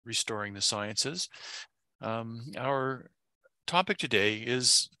Restoring the Sciences. Our topic today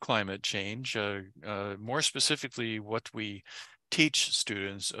is climate change, more specifically what we teach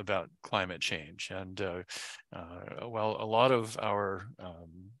students about climate change. And well, a lot of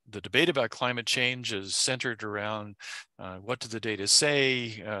the debate about climate change is centered around what do the data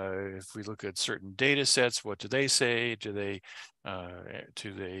say? If we look at certain data sets, what do they say? Do they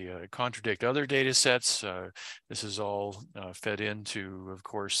contradict other data sets? This is all fed into, of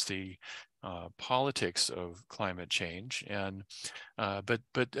course, the politics of climate change, and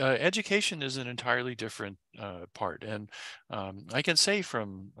but education is an entirely different part. And I can say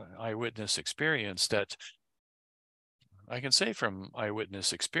from eyewitness experience that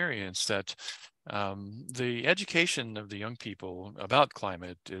the education of the young people about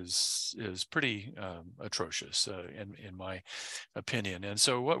climate is pretty atrocious in my opinion. And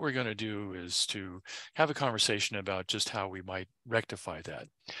so what we're going to do is to have a conversation about just how we might rectify that.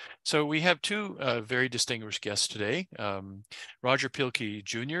 So we have two very distinguished guests today. Roger Pilkey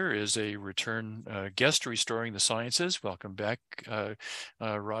Jr. is a return guest to Restoring the Sciences. Welcome back,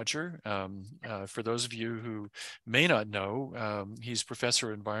 Roger. For those of you who may not know, he's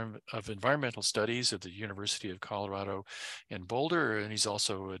professor of environmental studies at the University of Colorado in Boulder, and he's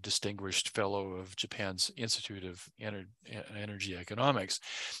also a distinguished fellow of Japan's Institute of Energy Economics.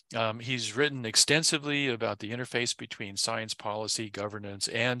 He's written extensively about the interface between science policy, governance,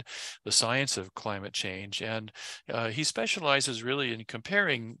 and the science of climate change. And he specializes really in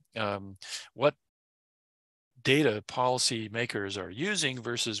comparing what data policy makers are using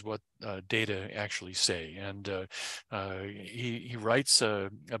versus what data actually say. And he writes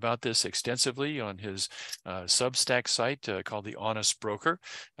about this extensively on his Substack site called The Honest Broker.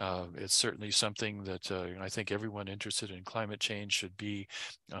 It's certainly something that I think everyone interested in climate change should be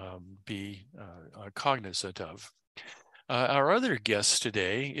cognizant of. Our other guest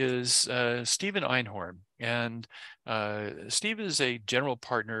today is Stephen Einhorn, and Steve is a general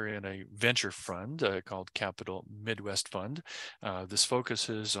partner in a venture fund called Capital Midwest Fund. This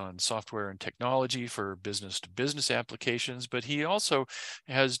focuses on software and technology for business-to-business applications, but he also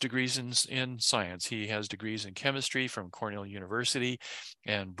has degrees in science. He has degrees in chemistry from Cornell University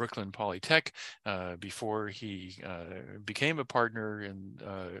and Brooklyn Polytech before he became a partner in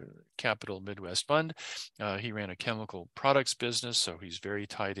Capital Midwest Fund. He ran a chemical products business, so he's very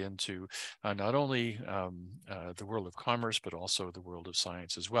tied into not only the world of commerce, but also the world of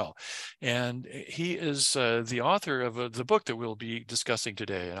science as well. And he is the author of the book that we'll be discussing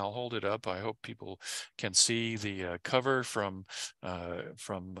today, and I'll hold it up. I hope people can see the cover from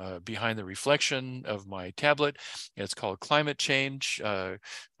behind the reflection of my tablet. It's called Climate Change,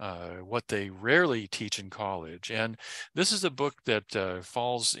 What They Rarely Teach in College. And this is a book that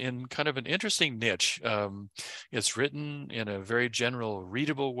falls in kind of an interesting niche. It's written in a very general,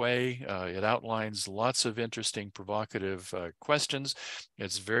 readable way. It outlines lots of interesting, provocative questions.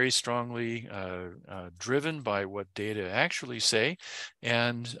 It's very strongly driven by what data actually say.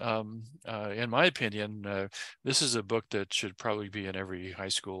 And in my opinion, this is a book that should probably be in every high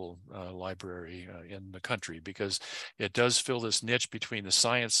school library in the country, because it does fill this niche between the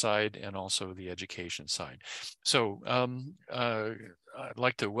science side and also the education side. So I'd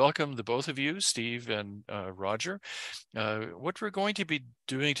like to welcome the both of you, Steve and Roger. What we're going to be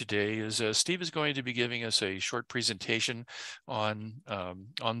doing today is Steve is going to be giving us a short presentation on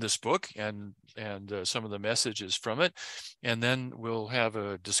this book and some of the messages from it, and then we'll have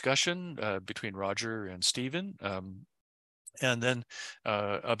a discussion between Roger and Stephen. And then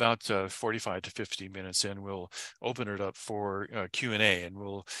about 45 to 50 minutes in, we'll open it up for Q&A, and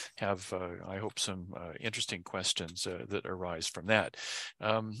we'll have, I hope, some interesting questions that arise from that.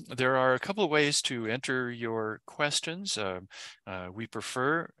 There are a couple of ways to enter your questions. We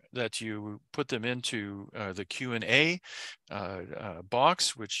prefer that you put them into the Q&A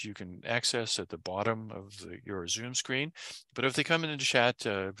box, which you can access at the bottom of your Zoom screen. But if they come in the chat,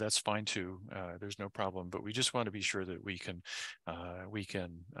 that's fine too. There's no problem. But we just want to be sure that we can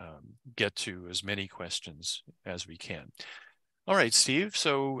get to as many questions as we can. All right, Steve,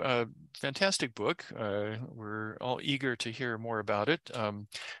 so fantastic book. We're all eager to hear more about it.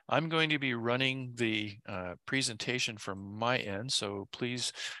 I'm going to be running the presentation from my end, so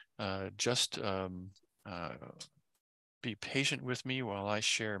please just be patient with me while I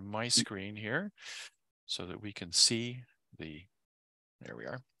share my screen here so that we can see there we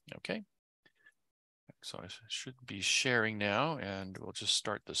are, okay. So I should be sharing now, and we'll just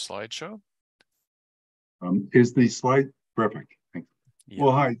start the slideshow. Is the slide perfect? Thanks. Yeah.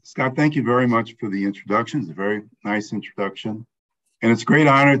 Well, hi, Scott. Thank you very much for the introduction. It's a very nice introduction. And it's a great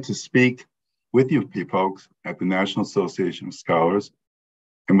honor to speak with you folks at the National Association of Scholars.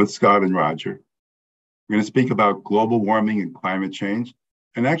 and with Scott and Roger. We're going to speak about global warming and climate change.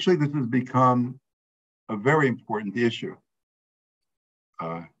 And actually, this has become a very important issue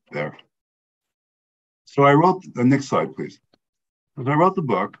there. So I wrote, the next slide, please. So I wrote the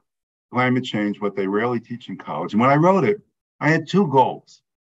book, Climate Change, What They Rarely Teach in College. And when I wrote it, I had two goals.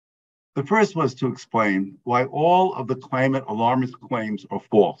 The first was to explain why all of the climate alarmist claims are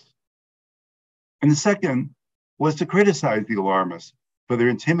false. And the second was to criticize the alarmists for their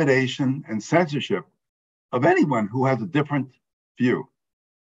intimidation and censorship of anyone who has a different view.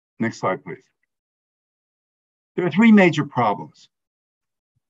 Next slide, please. There are three major problems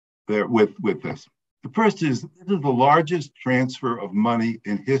there with this. The first is this is the largest transfer of money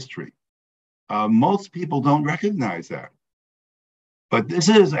in history. Most people don't recognize that. But this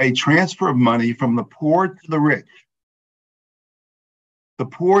is a transfer of money from the poor to the rich. The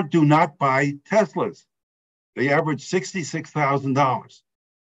poor do not buy Teslas. They average $66,000.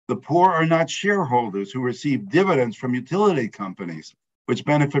 The poor are not shareholders who receive dividends from utility companies, which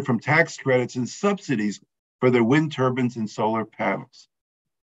benefit from tax credits and subsidies for their wind turbines and solar panels.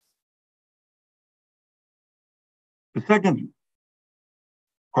 The second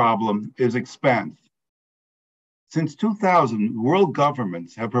problem is expense. Since 2000, world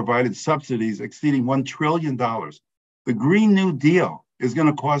governments have provided subsidies exceeding $1 trillion. The Green New Deal is going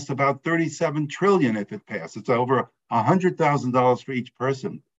to cost about $37 trillion if it passes. It's over $100,000 for each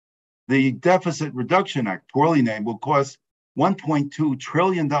person. The Deficit Reduction Act, poorly named, will cost $1.2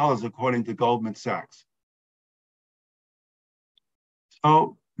 trillion according to Goldman Sachs.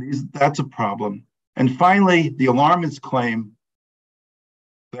 So that's a problem. And finally, the alarmists claim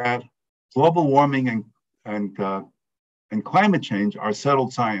that global warming and climate change are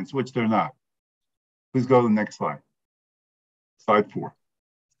settled science, which they're not. Please go to the next slide. Slide 4.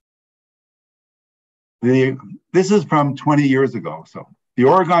 This is from 20 years ago. So the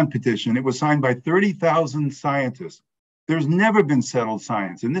Oregon petition, it was signed by 30,000 scientists. There's never been settled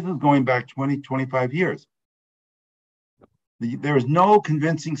science, and this is going back 20, 25 years. There is no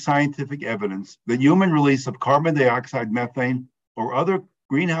convincing scientific evidence that human release of carbon dioxide, methane, or other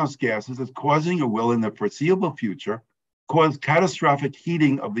greenhouse gases is causing or will in the foreseeable future cause catastrophic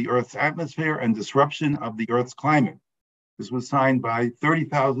heating of the Earth's atmosphere and disruption of the Earth's climate. This was signed by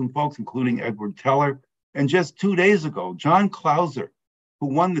 30,000 folks, including Edward Teller. And just 2 days ago, John Clauser,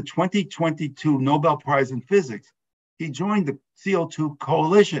 who won the 2022 Nobel Prize in Physics, he joined the CO2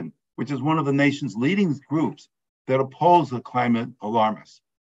 Coalition, which is one of the nation's leading groups that oppose the climate alarmists.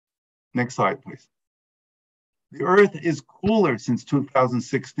 Next slide, please. The Earth is cooler since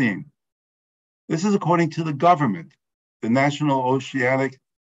 2016. This is according to the government, the National Oceanic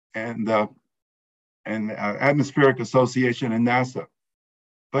and Atmospheric Association and NASA.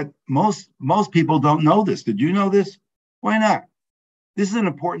 But most people don't know this. Did you know this? Why not? This is an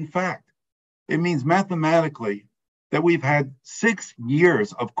important fact. It means mathematically that we've had 6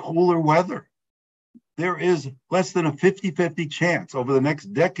 years of cooler weather. There is less than a 50-50 chance over the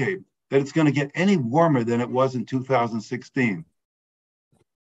next decade that it's going to get any warmer than it was in 2016.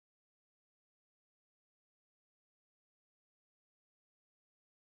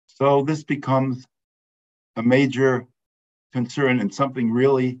 So this becomes a major concern and something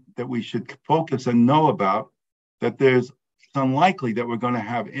really that we should focus and know about, that it's unlikely that we're going to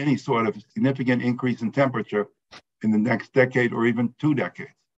have any sort of significant increase in temperature in the next decade or even 2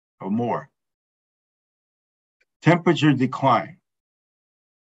 decades or more. Temperature decline.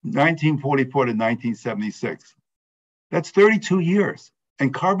 1944 to 1976. That's 32 years.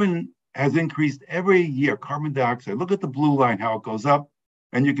 And carbon has increased every year, carbon dioxide. Look at the blue line, how it goes up.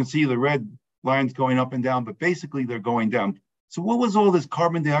 And you can see the red lines going up and down, but basically they're going down. So what was all this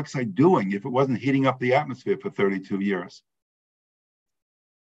carbon dioxide doing if it wasn't heating up the atmosphere for 32 years?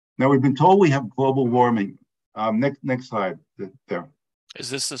 Now we've been told we have global warming. Next slide there.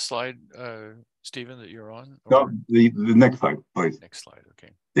 Is this the slide, Stephen, that you're on? Or? No, the next slide, please. Next slide,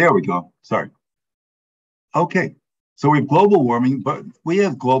 okay. There we go, sorry. Okay, so we have global warming, but we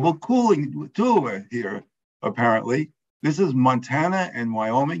have global cooling too here, apparently. This is Montana and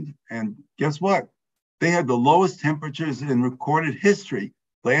Wyoming, and guess what? They had the lowest temperatures in recorded history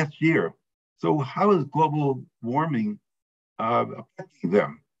last year. So how is global warming affecting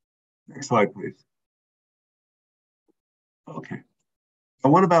them? Next slide, please. Okay,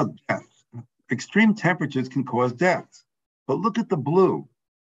 and what about death? Extreme temperatures can cause deaths, but look at the blue.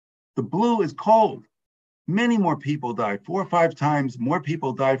 The blue is cold. Many more people die, 4 or 5 times more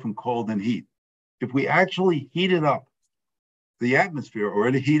people die from cold than heat. If we actually heated up the atmosphere or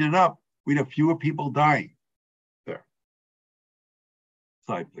to heat it up, we'd have fewer people dying. There.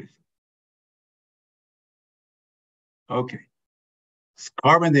 Slide, please. Okay.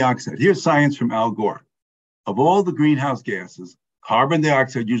 Carbon dioxide. Here's science from Al Gore. Of all the greenhouse gases, carbon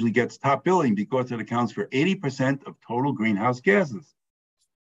dioxide usually gets top billing because it accounts for 80% of total greenhouse gases.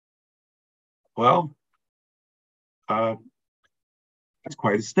 Well, that's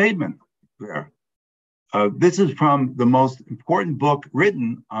quite a statement there. This is from the most important book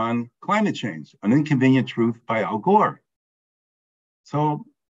written on climate change, An Inconvenient Truth by Al Gore. So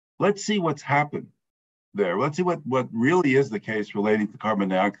let's see what's happened there. Let's see what really is the case relating to carbon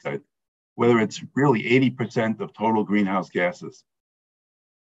dioxide, whether it's really 80% of total greenhouse gases.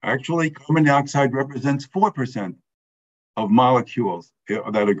 Actually, carbon dioxide represents 4% of molecules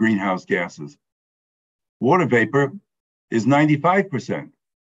that are greenhouse gases. Water vapor is 95%.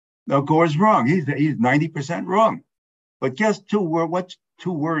 Now, Gore's wrong. He's 90% wrong. But guess what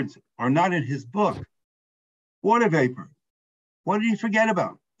two words are not in his book? Water vapor. What did he forget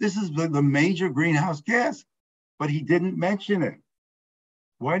about? This is the major greenhouse gas, but he didn't mention it.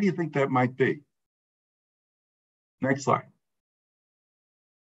 Why do you think that might be? Next slide.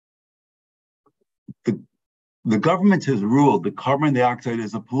 The government has ruled that carbon dioxide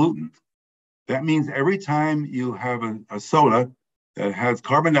is a pollutant. That means every time you have a soda that has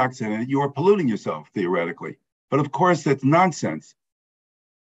carbon dioxide in it, you are polluting yourself, theoretically. But of course, that's nonsense.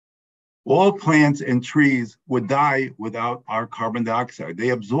 All plants and trees would die without our carbon dioxide. They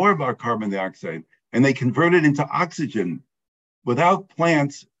absorb our carbon dioxide and they convert it into oxygen. Without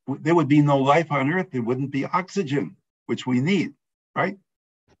plants, there would be no life on Earth. There wouldn't be oxygen, which we need, right?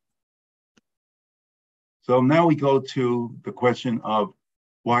 So now we go to the question of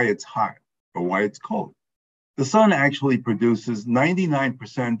why it's hot or why it's cold. The sun actually produces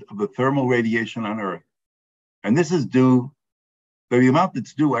 99% of the thermal radiation on Earth. And this is due, the amount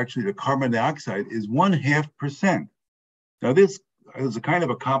that's due actually to carbon dioxide is 0.5%. Now this is a kind of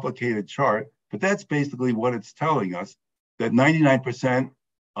a complicated chart, but that's basically what it's telling us, that 99%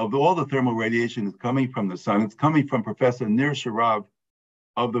 of all the thermal radiation is coming from the sun. It's coming from Professor Nir Sharav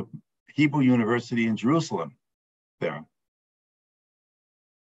of the Hebrew University in Jerusalem there.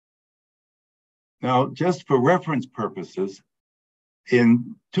 Now, just for reference purposes,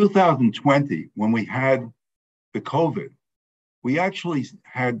 in 2020, when we had the COVID, we actually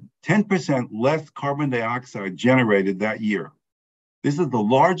had 10% less carbon dioxide generated that year. This is the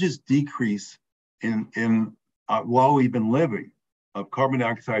largest decrease in while we've been living of carbon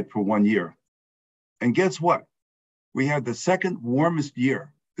dioxide for 1 year. And guess what? We had the second warmest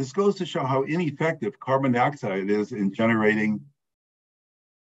year. This goes to show how ineffective carbon dioxide is in generating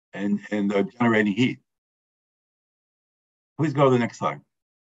generating heat. Please go to the next slide.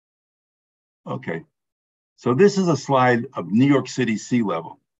 Okay, so this is a slide of New York City sea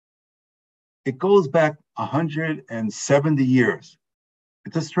level. It goes back 170 years.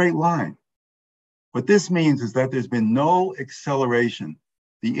 It's a straight line. What this means is that there's been no acceleration.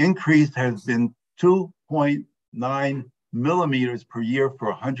 The increase has been 2.9 millimeters per year for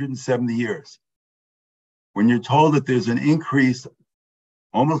 170 years. When you're told that there's an increase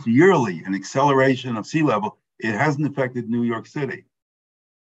almost yearly in acceleration of sea level, it hasn't affected New York City.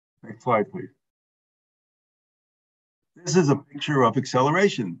 Next slide, please. This is a picture of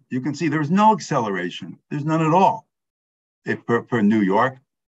acceleration. You can see there's no acceleration. There's none at all. For New York,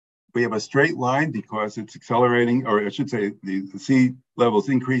 we have a straight line because it's accelerating, or I should say the sea level is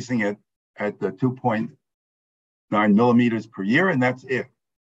increasing at the 2.9 millimeters per year, and that's it.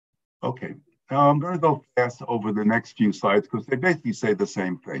 Okay, now I'm going to go fast over the next few slides because they basically say the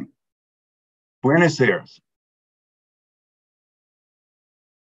same thing. Buenos Aires.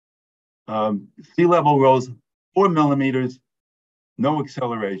 Sea level rose 4 millimeters, no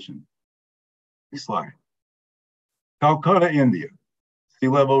acceleration. Next slide. Calcutta, India. Sea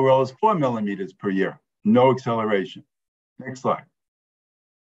level rose 4 millimeters per year, no acceleration. Next slide.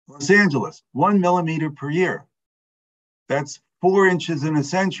 Los Angeles, 1 millimeter per year. That's 4 inches in a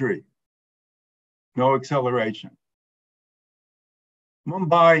century. No acceleration.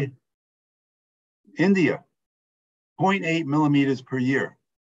 Mumbai, India, 0.8 millimeters per year.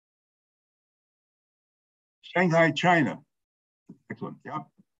 Shanghai, China, excellent, yeah.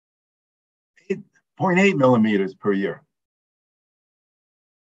 0.8 millimeters per year.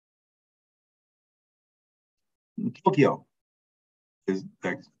 Tokyo is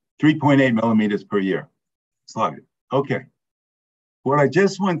 3.8 millimeters per year. Slide. Okay. What I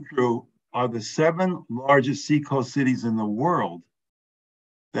just went through are the 7 largest seacoast cities in the world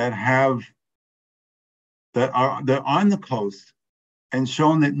that are on the coast, and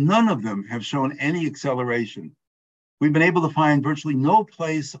shown that none of them have shown any acceleration. We've been able to find virtually no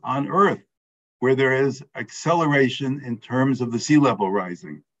place on Earth where there is acceleration in terms of the sea level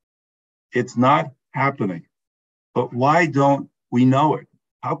rising. It's not happening. But why don't We know it.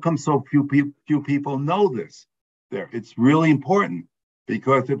 How come so few people know this? It's really important,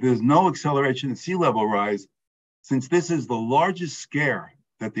 because if there's no acceleration in sea level rise, since this is the largest scare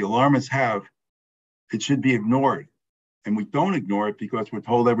that the alarmists have, it should be ignored. And we don't ignore it because we're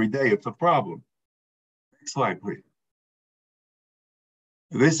told every day it's a problem. Next slide, please.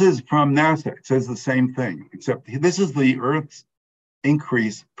 This is from NASA. It says the same thing, except this is the Earth's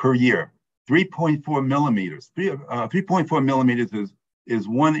increase per year, 3.4 millimeters. 3.4 millimeters is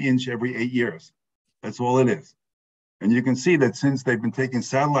 1 inch every 8 years. That's all it is. And you can see that since they've been taking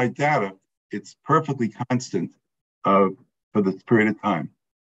satellite data, it's perfectly constant for this period of time.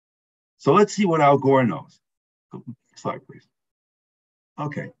 So let's see what Al Gore knows. Next slide, please.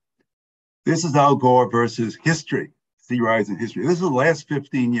 Okay. This is Al Gore versus history, sea rise in history. This is the last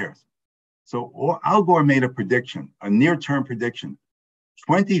 15 years. So Al Gore made a prediction, a near-term prediction,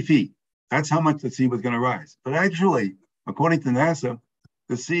 20 feet. That's how much the sea was going to rise. But actually, according to NASA,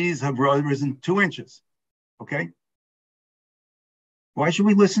 the seas have risen 2 inches. Okay? Why should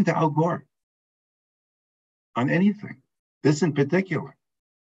we listen to Al Gore on anything? This in particular.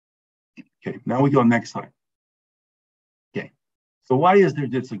 Okay, now we go next slide. Okay, so why is there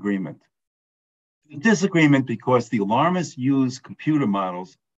disagreement? Disagreement because the alarmists use computer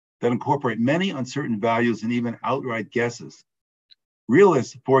models that incorporate many uncertain values and even outright guesses.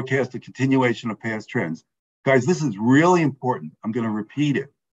 Realists forecast a continuation of past trends. Guys, this is really important. I'm going to repeat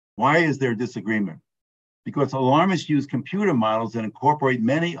it. Why is there disagreement? Because alarmists use computer models that incorporate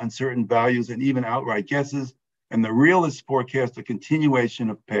many uncertain values and even outright guesses, and the realists forecast a continuation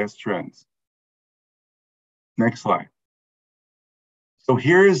of past trends. Next slide. So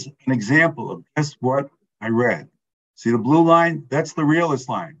here's an example of guess what I read. See the blue line? That's the realist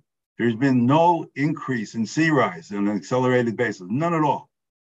line. There's been no increase in sea rise on an accelerated basis, none at all.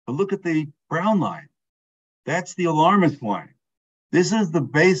 But look at the brown line. That's the alarmist line. This is the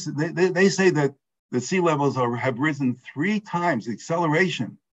base. They say that the sea levels have risen 3 times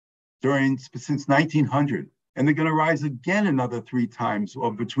acceleration since 1900, and they're going to rise again another 3 times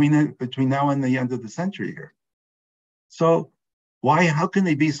between now and the end of the century here. So how can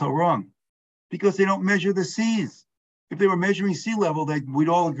they be so wrong? Because they don't measure the seas. If they were measuring sea level, we'd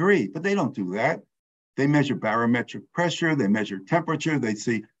all agree, but they don't do that. They measure barometric pressure, they measure temperature, they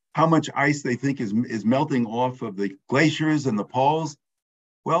see how much ice they think is melting off of the glaciers and the poles.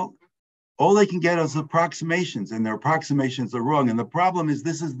 Well, all they can get is approximations, and their approximations are wrong. And the problem is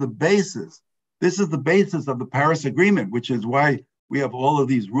this is the basis. This is the basis of the Paris Agreement, which is why we have all of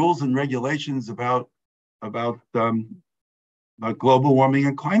these rules and regulations about global warming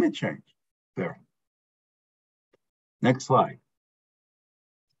and climate change there. Next slide.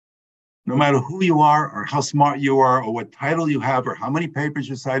 No matter who you are or how smart you are or what title you have or how many papers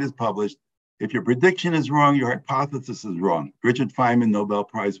your site has published, if your prediction is wrong, your hypothesis is wrong. Richard Feynman, Nobel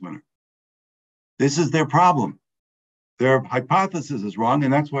Prize winner. This is their problem. Their hypothesis is wrong,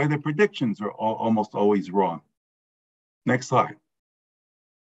 and that's why their predictions are almost always wrong. Next slide.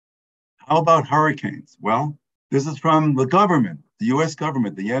 How about hurricanes? Well, this is from the government, the US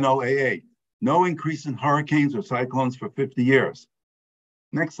government, the NOAA. No increase in hurricanes or cyclones for 50 years.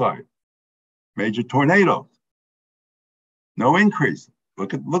 Next slide. Major tornadoes. No increase.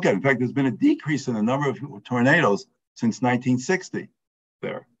 Look at it. In fact, there's been a decrease in the number of tornadoes since 1960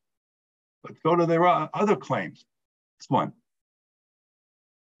 there. Let's go to their other claims. This one.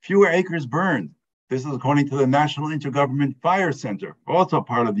 Fewer acres burned. This is according to the National Intergovernment Fire Center, also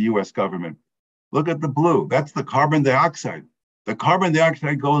part of the US government. Look at the blue. That's the carbon dioxide. The carbon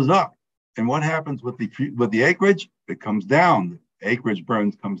dioxide goes up. And what happens with the acreage? It comes down. The acreage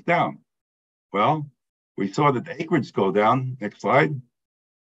burns comes down. Well, we saw that the acreage go down. Next slide.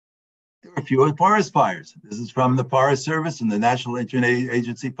 There are fewer forest fires. This is from the Forest Service and the National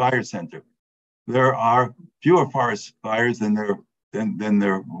Interagency Fire Center. There are fewer forest fires than there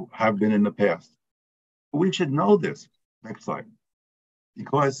have been in the past. We should know this. Next slide.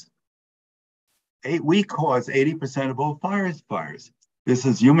 Because we cause 80% of all forest fires. This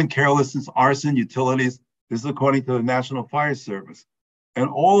is human carelessness, arson, utilities. This is according to the National Fire Service. And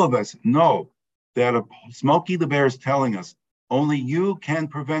all of us know that Smokey the Bear is telling us only you can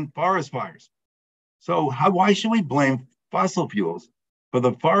prevent forest fires. So why should we blame fossil fuels for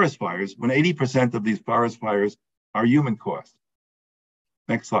the forest fires when 80% of these forest fires are human caused?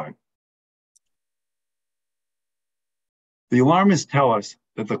 Next slide. The alarmists tell us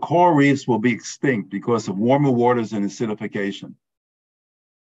that the coral reefs will be extinct because of warmer waters and acidification.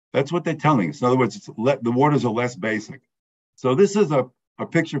 That's what they're telling us. In other words, the waters are less basic. So this is a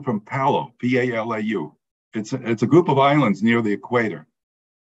picture from Palau, P-A-L-A-U. It's a group of islands near the equator.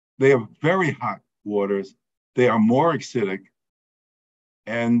 They have very hot waters. They are more acidic.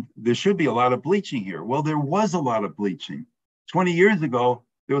 and there should be a lot of bleaching here. Well, there was a lot of bleaching. 20 years ago,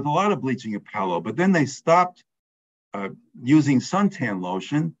 there was a lot of bleaching at Palo, but then they stopped using suntan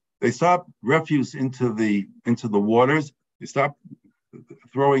lotion. They stopped refuse into the waters. They stopped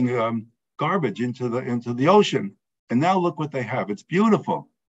throwing garbage into the ocean. And now look what they have. It's beautiful.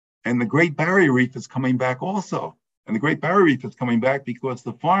 And the Great Barrier Reef is coming back also. And the Great Barrier Reef is coming back because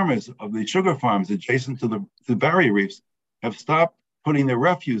the farmers of the sugar farms adjacent to the barrier reefs have stopped putting their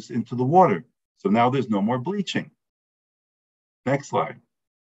refuse into the water. So now there's no more bleaching. Next slide.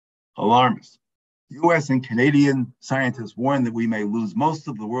 Alarmist. US and Canadian scientists warn that we may lose most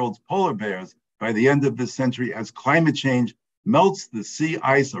of the world's polar bears by the end of this century as climate change melts the sea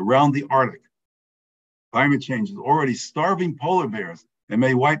ice around the Arctic. Climate change is already starving polar bears and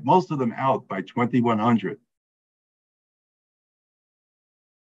may wipe most of them out by 2100.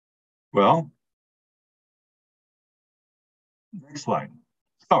 Well, next slide.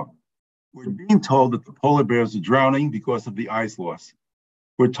 So, we're being told that the polar bears are drowning because of the ice loss.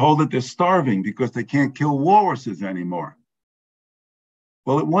 We're told that they're starving because they can't kill walruses anymore.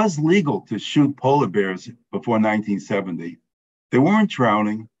 Well, it was legal to shoot polar bears before 1970. They weren't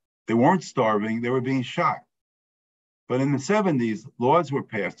drowning, they weren't starving, they were being shot. But in the 70s, laws were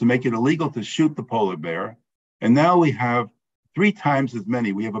passed to make it illegal to shoot the polar bear. And now we have 3 times as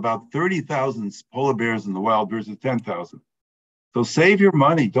many. We have about 30,000 polar bears in the wild versus 10,000. So save your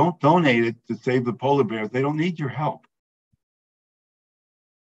money. Don't donate it to save the polar bears. They don't need your help.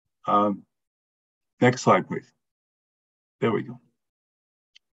 Next slide, please. There we go.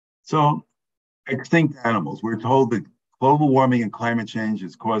 So extinct animals. We're told that global warming and climate change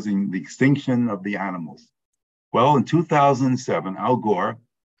is causing the extinction of the animals. Well, in 2007, Al Gore,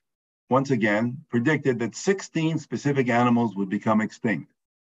 once again, predicted that 16 specific animals would become extinct.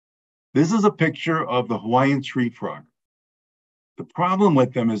 This is a picture of the Hawaiian tree frog. The problem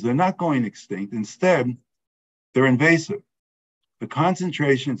with them is they're not going extinct. Instead, they're invasive. The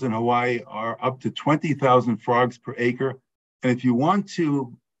concentrations in Hawaii are up to 20,000 frogs per acre. And if you want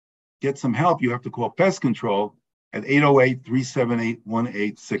to get some help, you have to call pest control at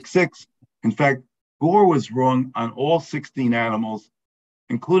 808-378-1866. In fact, Gore was wrong on all 16 animals,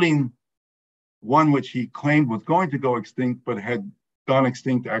 including one which he claimed was going to go extinct, but had gone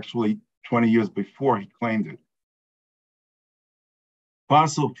extinct actually 20 years before he claimed it.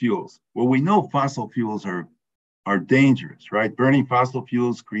 Fossil fuels. Well, we know fossil fuels are dangerous, right? Burning fossil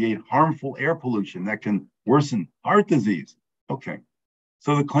fuels create harmful air pollution that can worsen heart disease. Okay.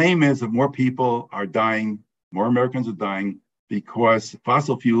 So the claim is that more people are dying, more Americans are dying because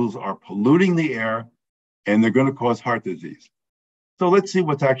fossil fuels are polluting the air and they're going to cause heart disease. So let's see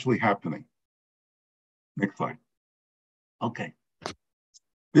what's actually happening. Next slide. Okay.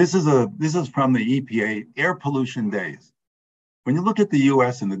 This is from the EPA Air Pollution Days. When you look at the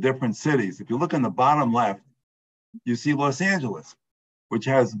US and the different cities, if you look on the bottom left, you see Los Angeles, which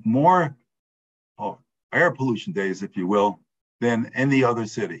has more air pollution days, if you will, than any other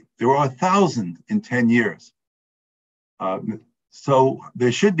city. There are 1,000 in 10 years. So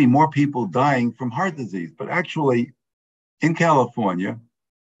there should be more people dying from heart disease. But actually, in California,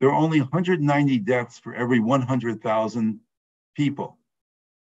 there are only 190 deaths for every 100,000 people.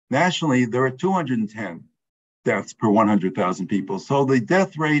 Nationally, there are 210 deaths per 100,000 people. So the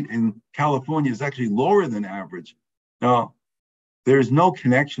death rate in California is actually lower than average. Now, there's no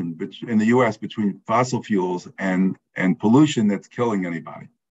connection in the US between fossil fuels and pollution that's killing anybody.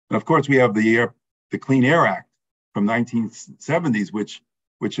 And of course, we have the Clean Air Act from 1970s, which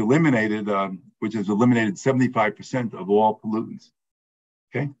has eliminated 75% of all pollutants.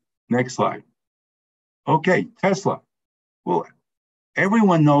 Okay, next slide. Okay, Tesla. Well,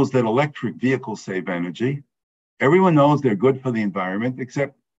 everyone knows that electric vehicles save energy. Everyone knows they're good for the environment,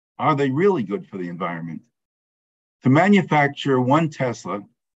 except are they really good for the environment? To manufacture one Tesla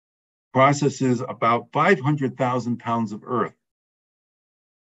processes about 500,000 pounds of earth.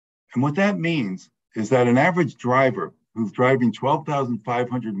 And what that means is that an average driver who's driving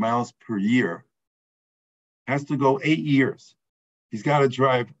 12,500 miles per year has to go 8 years. He's got to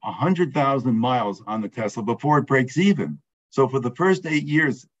drive 100,000 miles on the Tesla before it breaks even. So for the first 8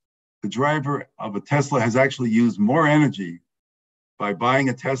 years, the driver of a Tesla has actually used more energy by buying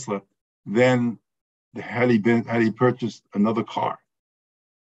a Tesla than had he purchased another car.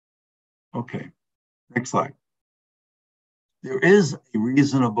 Okay, next slide. There is a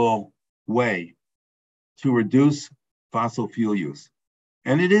reasonable way to reduce fossil fuel use.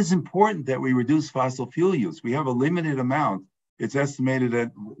 And it is important that we reduce fossil fuel use. We have a limited amount. It's estimated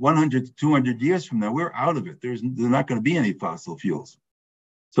that 100 to 200 years from now, we're out of it. There's not going to be any fossil fuels.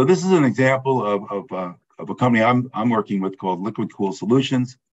 So this is an example of of a company I'm working with called Liquid Cool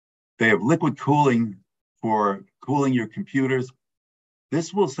Solutions. They have liquid cooling for cooling your computers.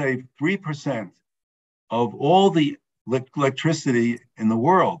 This will save 3% of all the electricity in the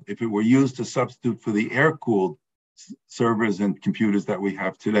world if it were used to substitute for the air-cooled servers and computers that we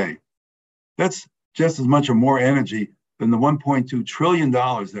have today. That's just as much or more energy than the $1.2 trillion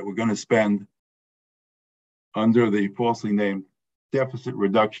that we're going to spend under the falsely named Deficit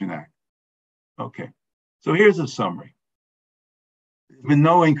Reduction Act. Okay, so here's a summary. There's been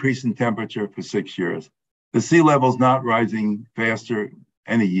no increase in temperature for 6 years. The sea level's not rising faster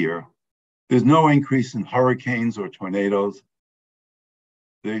any year. There's no increase in hurricanes or tornadoes.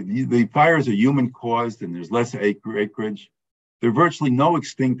 The fires are human caused and there's less acreage. There are virtually no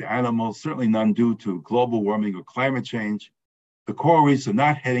extinct animals, certainly none due to global warming or climate change. The coral reefs are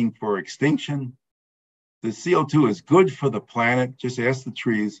not heading for extinction. The CO2 is good for the planet, just ask the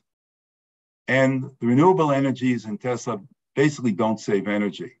trees. And the renewable energies in Tesla basically don't save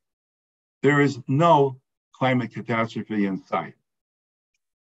energy. There is no climate catastrophe in sight.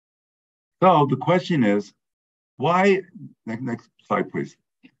 So the question is, why, next slide, please.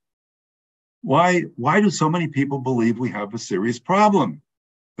 Why do so many people believe we have a serious problem?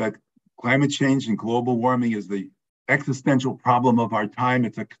 That climate change and global warming is the existential problem of our time,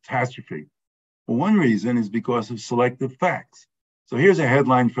 it's a catastrophe. Well, one reason is because of selective facts. So here's a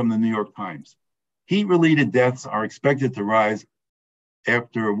headline from the New York Times. Heat-related deaths are expected to rise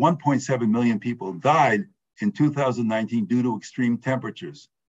after 1.7 million people died in 2019 due to extreme temperatures.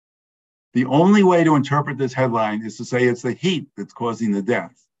 The only way to interpret this headline is to say it's the heat that's causing the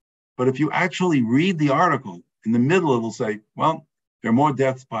deaths. But if you actually read the article, in the middle it will say, well, there are more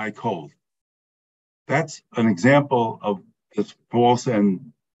deaths by cold. That's an example of this false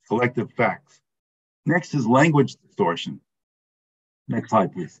and selective facts. Next is language distortion. Next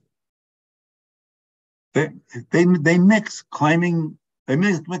slide, please. They mix climate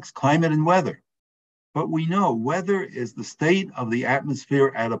and weather. But we know weather is the state of the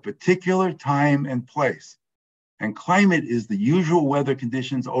atmosphere at a particular time and place. And climate is the usual weather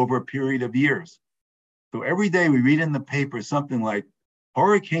conditions over a period of years. So every day we read in the paper something like,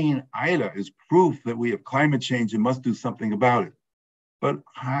 Hurricane Ida is proof that we have climate change and must do something about it. But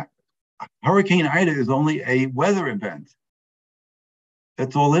Hurricane Ida is only a weather event.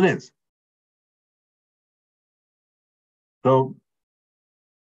 That's all it is. So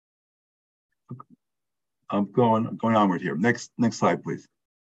I'm going onward here. Next slide, please.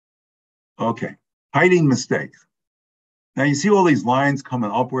 Okay, hiding mistakes. Now you see all these lines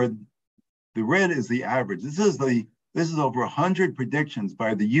coming upward. The red is the average. This is over 100 predictions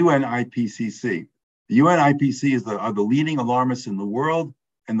by the UN IPCC. The UN IPCC are the leading alarmists in the world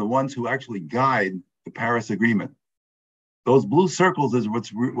and the ones who actually guide the Paris Agreement. Those blue circles is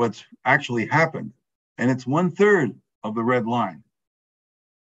what's actually happened, and it's 1/3 of the red line.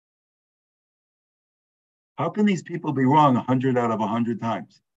 How can these people be wrong 100 out of 100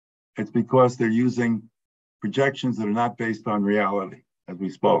 times? It's because they're using projections that are not based on reality, as we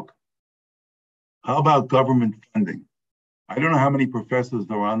spoke. How about government funding? I don't know how many professors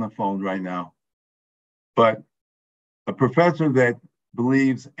are on the phone right now, but a professor that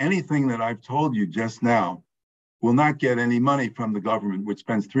believes anything that I've told you just now will not get any money from the government, which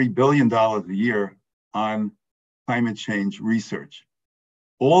spends $3 billion a year on climate change research.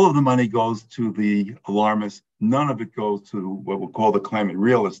 All of the money goes to the alarmists. None of it goes to what we'll call the climate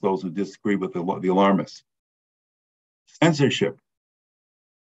realists, those who disagree with the alarmists. Censorship.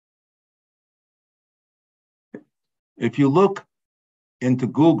 If you look into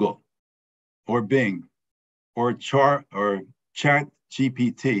Google or Bing or Chat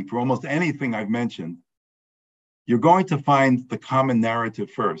GPT for almost anything I've mentioned, you're going to find the common narrative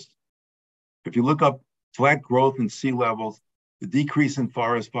first. If you look up flat growth in sea levels, the decrease in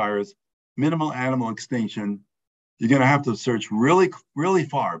forest fires, minimal animal extinction, you're going to have to search really, really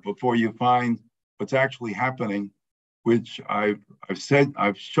far before you find what's actually happening, which I've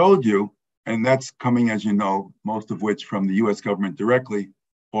showed you, and that's coming, as you know, most of which from the US government directly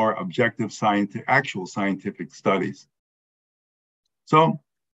or objective actual scientific studies. So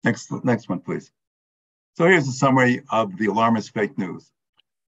next one, please. So here's a summary of the alarmist fake news.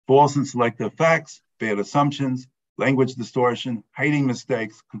 False and selective facts, bad assumptions, language distortion, hiding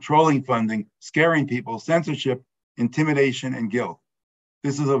mistakes, controlling funding, scaring people, censorship, intimidation, and guilt.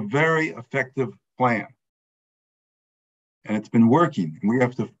 This is a very effective plan. And it's been working. And we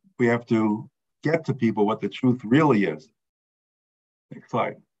have to get to people what the truth really is. Next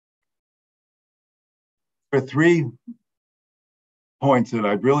slide. There are 3 points that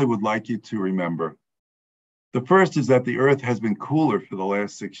I really would like you to remember. The first is that the Earth has been cooler for the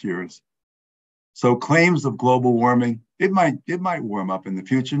last 6 years. So claims of global warming, it might warm up in the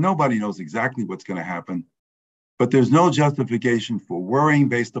future. Nobody knows exactly what's going to happen, but there's no justification for worrying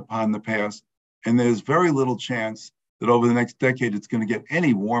based upon the past. And there's very little chance that over the next decade, it's going to get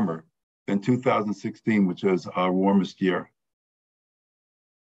any warmer than 2016, which is our warmest year.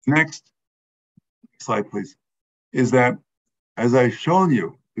 Next slide, please, is that, as I've shown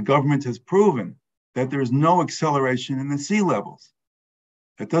you, the government has proven that there's no acceleration in the sea levels.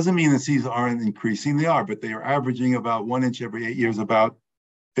 That doesn't mean the seas aren't increasing, they are, but they are averaging about 1 inch every 8 years,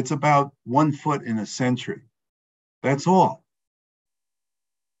 it's about 1 foot in a century. That's all.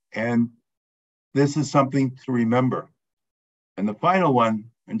 And this is something to remember. And the final one,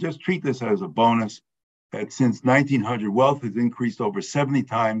 and just treat this as a bonus, that since 1900, wealth has increased over 70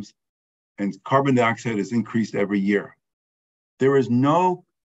 times and carbon dioxide has increased every year. There is no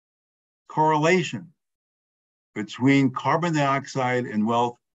correlation between carbon dioxide and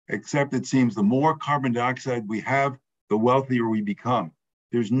wealth, except it seems the more carbon dioxide we have, the wealthier we become.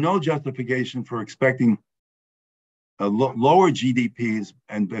 There's no justification for expecting lower GDPs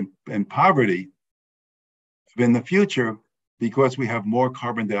and poverty in the future because we have more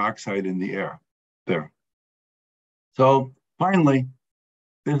carbon dioxide in the air there. So finally,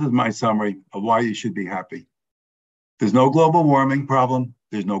 this is my summary of why you should be happy. There's no global warming problem.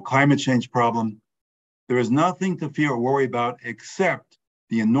 There's no climate change problem. There is nothing to fear or worry about except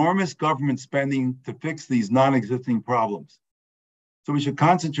the enormous government spending to fix these non-existing problems. So we should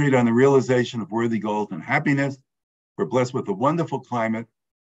concentrate on the realization of worthy goals and happiness. We're blessed with a wonderful climate.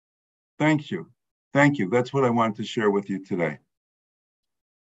 Thank you. Thank you. That's what I wanted to share with you today.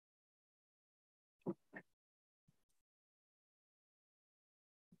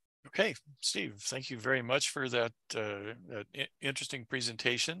 Okay, Steve, thank you very much for that, interesting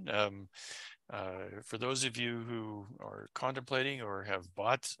presentation. For those of you who are contemplating or have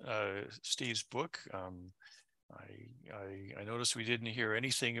bought Steve's book, I noticed we didn't hear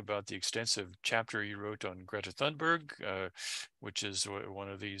anything about the extensive chapter you wrote on Greta Thunberg, which is one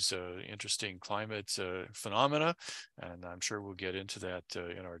of these interesting climate phenomena, and I'm sure we'll get into that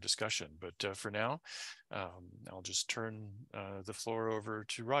in our discussion. But for now, I'll just turn the floor over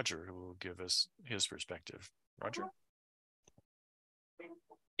to Roger, who will give us his perspective. Roger?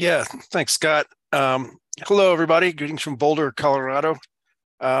 Yeah, thanks, Scott. Hello, everybody. Greetings from Boulder, Colorado.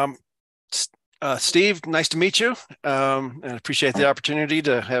 Steve, nice to meet you. And I appreciate the opportunity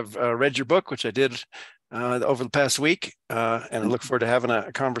to have read your book, which I did over the past week. And I look forward to having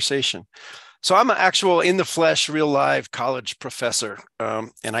a conversation. So I'm an actual in the flesh, real live college professor,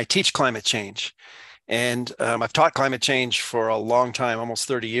 and I teach climate change. And I've taught climate change for a long time, almost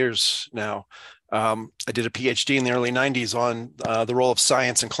 30 years now. I did a PhD in the early 90s on the role of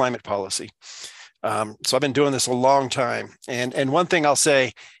science and climate policy. So I've been doing this a long time. And one thing I'll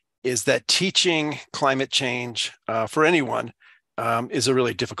say is that teaching climate change for anyone is a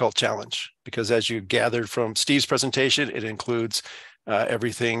really difficult challenge, because as you gathered from Steve's presentation, it includes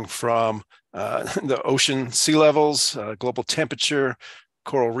everything from the ocean sea levels, global temperature,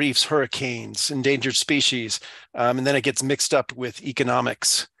 coral reefs, hurricanes, endangered species, and then it gets mixed up with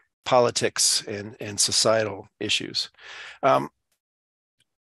economics, politics, and societal issues.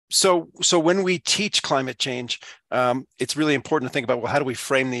 So when we teach climate change, it's really important to think about, well, how do we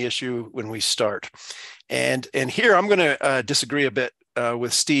frame the issue when we start? And here I'm going to disagree a bit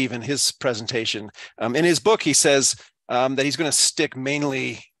with Steve in his presentation. In his book, he says that he's going to stick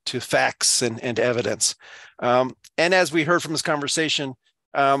mainly to facts and evidence. And as we heard from this conversation,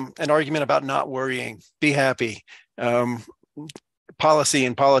 an argument about not worrying, be happy, policy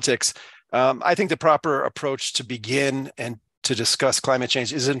and politics. I think the proper approach to begin and to discuss climate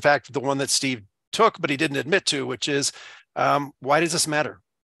change is, in fact, the one that Steve took, but he didn't admit to, which is, why does this matter?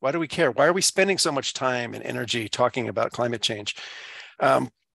 Why do we care? Why are we spending so much time and energy talking about climate change?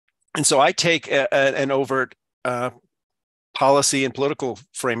 And so I take an overt policy and political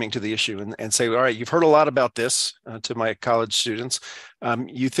framing to the issue and say, all right, you've heard a lot about this to my college students.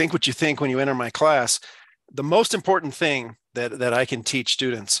 You think what you think when you enter my class. The most important thing that I can teach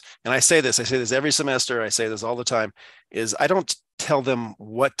students, and I say this every semester, I say this all the time, is I don't tell them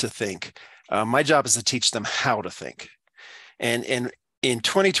what to think. My job is to teach them how to think. And in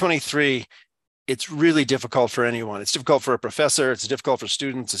 2023, it's really difficult for anyone. It's difficult for a professor. It's difficult for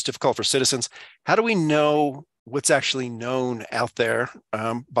students. It's difficult for citizens. How do we know what's actually known out there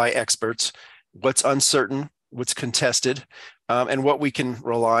by experts, what's uncertain, what's contested, and what we can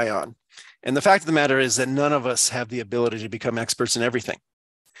rely on? And the fact of the matter is that none of us have the ability to become experts in everything.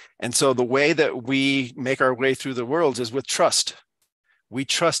 And so the way that we make our way through the world is with trust. We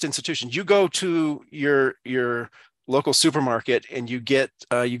trust institutions. You go to your local supermarket and you go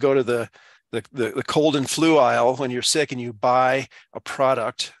to the cold and flu aisle when you're sick and you buy a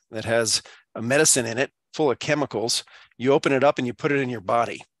product that has a medicine in it full of chemicals. You open it up and you put it in your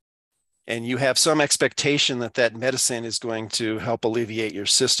body. And you have some expectation that that medicine is going to help alleviate your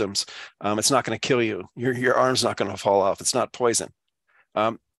symptoms. It's not going to kill you. Your arm's not going to fall off. It's not poison.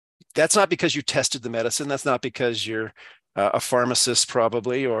 That's not because you tested the medicine. That's not because you're a pharmacist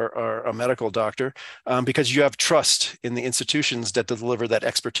probably or a medical doctor, because you have trust in the institutions that deliver that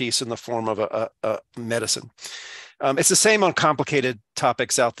expertise in the form of a medicine. It's the same on complicated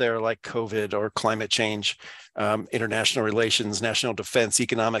topics out there like COVID or climate change, international relations, national defense,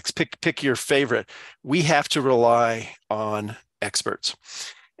 economics. Pick your favorite. We have to rely on experts.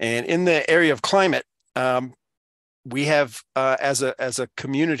 And in the area of climate, we have, as a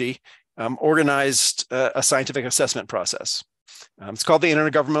community, organized a scientific assessment process. It's called the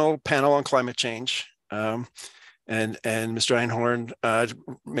Intergovernmental Panel on Climate Change. And Mr. Einhorn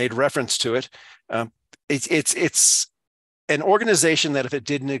made reference to it. It's an organization that if it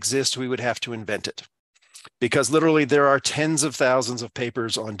didn't exist, we would have to invent it. Because literally there are tens of thousands of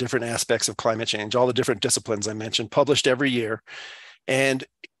papers on different aspects of climate change, all the different disciplines I mentioned, published every year. And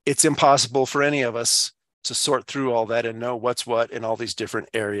it's impossible for any of us to sort through all that and know what's what in all these different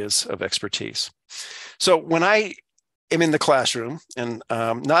areas of expertise. So when I am in the classroom, and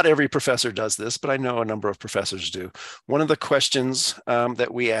not every professor does this, but I know a number of professors do, one of the questions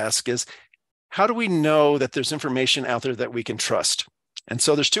that we ask is, how do we know that there's information out there that we can trust? And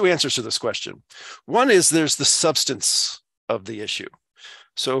so there's two answers to this question. One is there's the substance of the issue.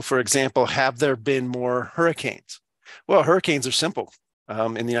 So for example, have there been more hurricanes? Well, hurricanes are simple.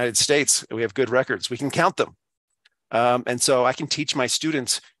 In the United States, we have good records. We can count them. And so I can teach my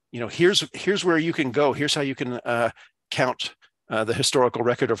students, here's where you can go. Here's how you can count the historical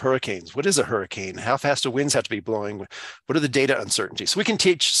record of hurricanes. What is a hurricane? How fast do winds have to be blowing? What are the data uncertainties? So we can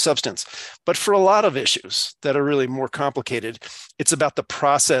teach substance. But for a lot of issues that are really more complicated, it's about the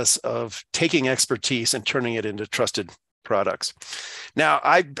process of taking expertise and turning it into trusted products. Now,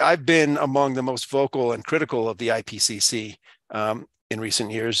 I've been among the most vocal and critical of the IPCC in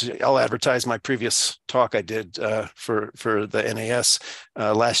recent years. I'll advertise my previous talk I did for the NAS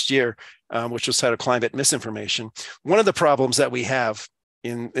last year, which was titled Climate Misinformation. One of the problems that we have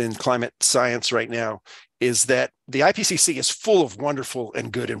in climate science right now is that the IPCC is full of wonderful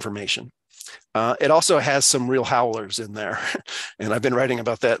and good information. It also has some real howlers in there. And I've been writing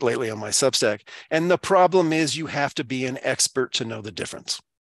about that lately on my Substack. And the problem is you have to be an expert to know the difference.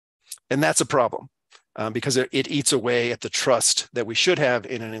 And that's a problem. Because it eats away at the trust that we should have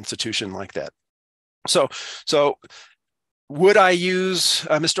in an institution like that. So would I use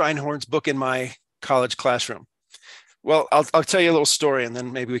Mr. Einhorn's book in my college classroom? Well, I'll tell you a little story, and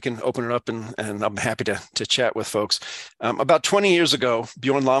then maybe we can open it up, and I'm happy to chat with folks. About 20 years ago,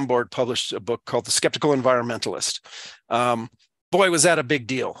 Bjorn Lomborg published a book called The Skeptical Environmentalist. Boy, was that a big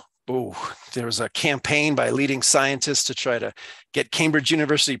deal. There was a campaign by leading scientists to try to get Cambridge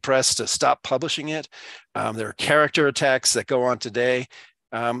University Press to stop publishing it. There are character attacks that go on today.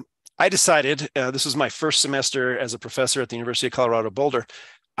 I decided, this was my first semester as a professor at the University of Colorado Boulder.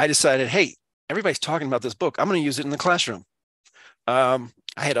 I decided, hey, everybody's talking about this book. I'm going to use it in the classroom. I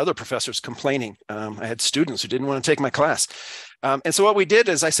had other professors complaining. I had students who didn't want to take my class. And so what we did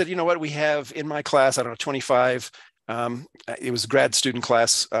is I said, you know what, we have in my class, I don't know, 25 it was a grad student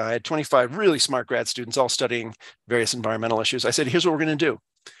class. I had 25 really smart grad students all studying various environmental issues. I said, here's what we're going to do.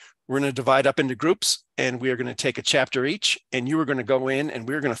 We're going to divide up into groups, and we are going to take a chapter each, and you are going to go in and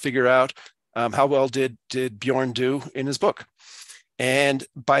we're going to figure out how well did Bjorn do in his book. And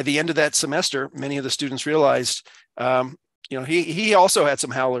by the end of that semester, many of the students realized, he also had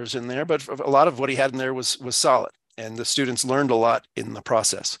some howlers in there, but a lot of what he had in there was solid, and the students learned a lot in the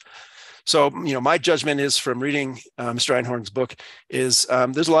process. So, my judgment is from reading Mr. Einhorn's book is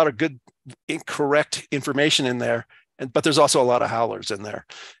there's a lot of good, correct information in there, but there's also a lot of howlers in there.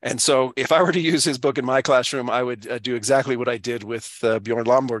 And so if I were to use his book in my classroom, I would do exactly what I did with Bjorn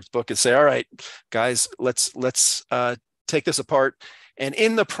Lomborg's book and say, all right, guys, let's take this apart. And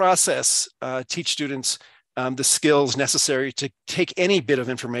in the process, teach students the skills necessary to take any bit of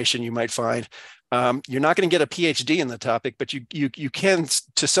information you might find. You're not going to get a PhD in the topic, but you can,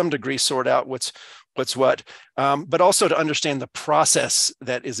 to some degree, sort out what's what, but also to understand the process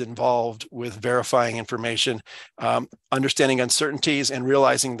that is involved with verifying information, understanding uncertainties, and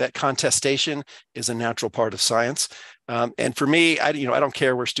realizing that contestation is a natural part of science. And for me, I don't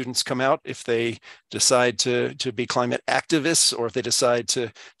care where students come out, if they decide to be climate activists or if they decide to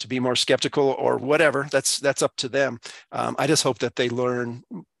be more skeptical or whatever. That's up to them. I just hope that they learn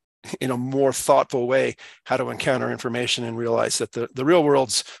in a more thoughtful way how to encounter information and realize that the real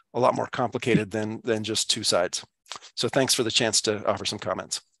world's a lot more complicated than just two sides. So thanks for the chance to offer some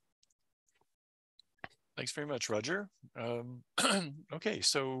comments. Thanks very much, Roger. Okay,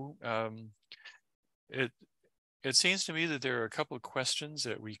 so it seems to me that there are a couple of questions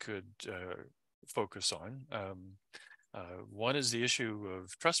that we could focus on. One is the issue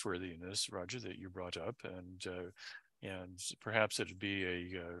of trustworthiness, Roger, that you brought up, and perhaps it'd be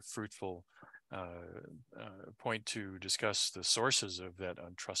a fruitful point to discuss the sources of that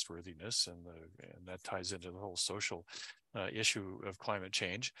untrustworthiness, and that ties into the whole social issue of climate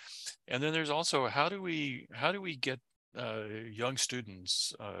change. And then there's also how do we get young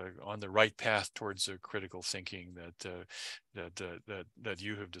students on the right path towards a critical thinking that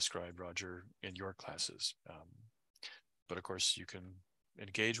you have described, Roger, in your classes. But of course, you can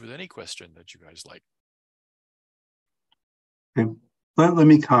engage with any question that you guys like. Okay. Let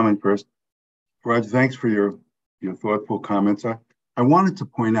me comment first. Roger, thanks for your thoughtful comments. I wanted to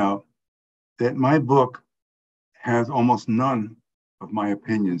point out that my book has almost none of my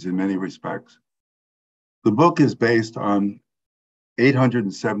opinions in many respects. The book is based on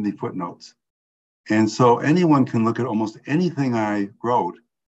 870 footnotes. And so anyone can look at almost anything I wrote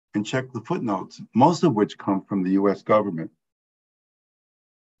and check the footnotes, most of which come from the US government.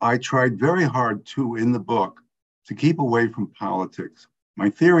 I tried very hard too in the book to keep away from politics. My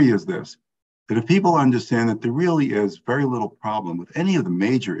theory is this, that if people understand that there really is very little problem with any of the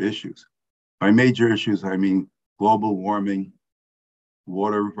major issues, by major issues, I mean global warming,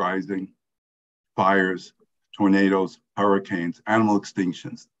 water rising, fires, tornadoes, hurricanes, animal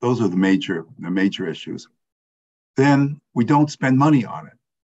extinctions. Those are the major issues. Then we don't spend money on it.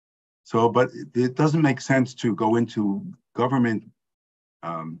 So, but it doesn't make sense to go into government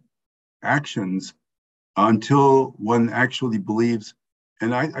actions until one actually believes,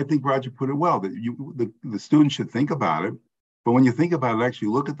 and I think Roger put it well, that the students should think about it. But when you think about it, actually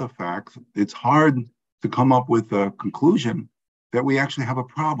look at the facts, it's hard to come up with a conclusion that we actually have a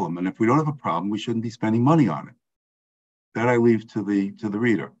problem. And if we don't have a problem, we shouldn't be spending money on it. That I leave to the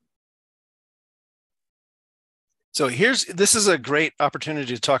reader. So this is a great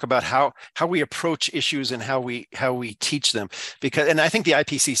opportunity to talk about how we approach issues and how we teach them, and I think the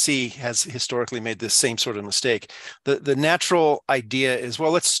IPCC has historically made this same sort of mistake. The natural idea is,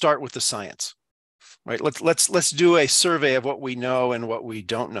 well, let's start with the science, right? Let's do a survey of what we know and what we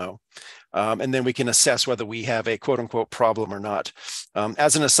don't know. And then we can assess whether we have a quote unquote problem or not.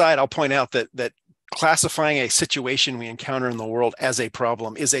 As an aside, I'll point out that classifying a situation we encounter in the world as a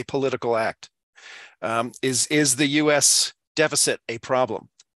problem is a political act. Is the US deficit a problem?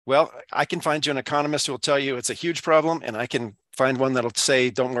 Well, I can find you an economist who will tell you it's a huge problem, and I can find one that'll say,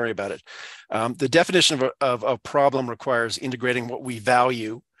 don't worry about it. The definition of a problem requires integrating what we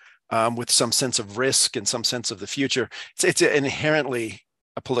value with some sense of risk and some sense of the future. It's inherently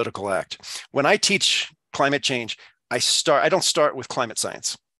a political act. When I teach climate change, I don't start with climate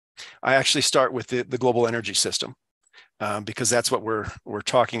science. I actually start with the global energy system. Because that's what we're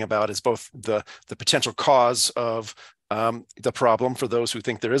talking about, is both the potential cause of the problem for those who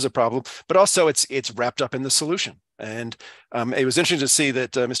think there is a problem, but also it's wrapped up in the solution. And it was interesting to see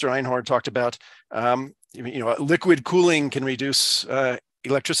that Mr. Einhorn talked about liquid cooling can reduce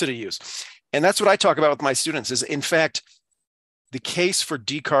electricity use, and that's what I talk about with my students. Is in fact the case for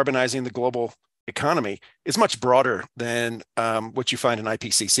decarbonizing the global economy is much broader than what you find in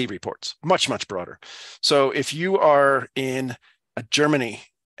IPCC reports, much broader. So if you are in Germany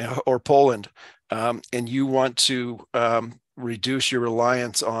or Poland and you want to reduce your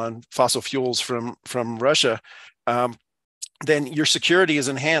reliance on fossil fuels from Russia, then your security is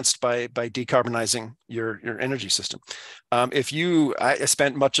enhanced by decarbonizing your energy system. I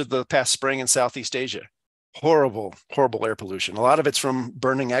spent much of the past spring in Southeast Asia. Horrible air pollution. A lot of it's from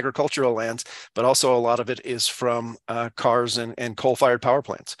burning agricultural lands, but also a lot of it is from cars and coal-fired power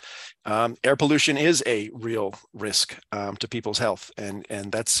plants. Air pollution is a real risk to people's health, and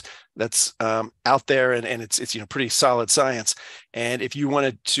that's out there, and it's pretty solid science. And if you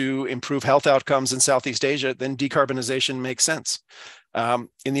wanted to improve health outcomes in Southeast Asia, then decarbonization makes sense. In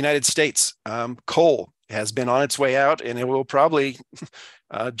the United States, coal has been on its way out, and it will probably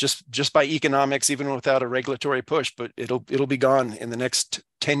just by economics, even without a regulatory push, but it'll be gone in the next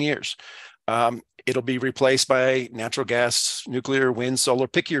 10 years. It'll be replaced by natural gas, nuclear, wind, solar,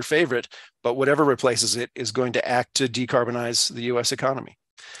 pick your favorite, but whatever replaces it is going to act to decarbonize the US economy.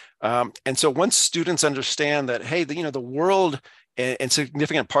 And so once students understand that, hey, the world and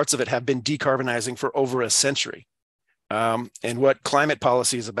significant parts of it have been decarbonizing for over a century, and what climate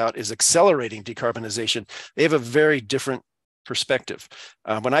policy is about is accelerating decarbonization, they have a very different perspective.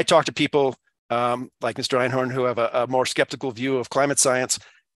 When I talk to people like Mr. Einhorn who have a more skeptical view of climate science,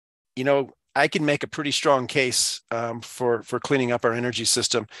 I can make a pretty strong case for cleaning up our energy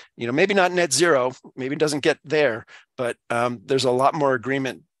system. Maybe not net zero, maybe it doesn't get there, but there's a lot more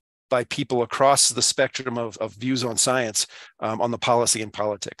agreement by people across the spectrum of views on science on the policy and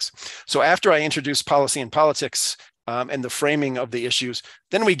politics. So after I introduce policy and politics and the framing of the issues,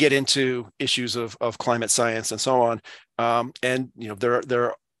 then we get into issues of climate science and so on.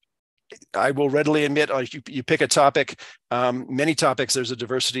 I will readily admit, you pick a topic, many topics, there's a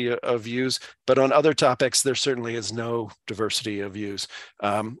diversity of views, but on other topics, there certainly is no diversity of views,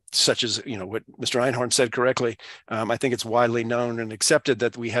 such as, what Mr. Einhorn said correctly. I think it's widely known and accepted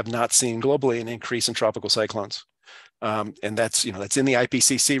that we have not seen globally an increase in tropical cyclones. And that's in the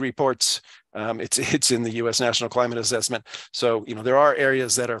IPCC reports. It's in the U.S. National Climate Assessment. So, there are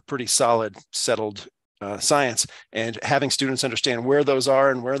areas that are pretty solid, settled science, and having students understand where those are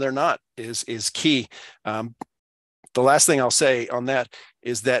and where they're not is key. The last thing I'll say on that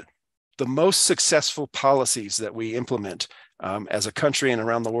is that the most successful policies that we implement as a country and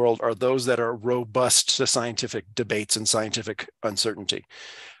around the world are those that are robust to scientific debates and scientific uncertainty.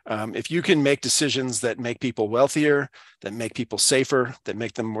 If you can make decisions that make people wealthier, that make people safer, that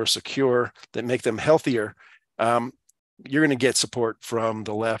make them more secure, that make them healthier, you're going to get support from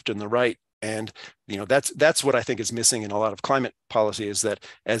the left and the right. And that's what I think is missing in a lot of climate policy, is that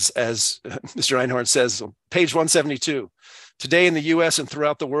as Mr. Einhorn says, page 172, today in the US and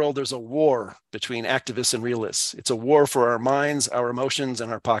throughout the world, there's a war between activists and realists. It's a war for our minds, our emotions,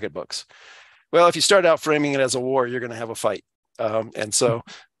 and our pocketbooks. Well, if you start out framing it as a war, you're going to have a fight. And so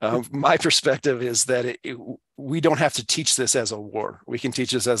my perspective is that we don't have to teach this as a war. We can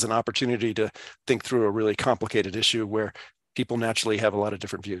teach this as an opportunity to think through a really complicated issue where people naturally have a lot of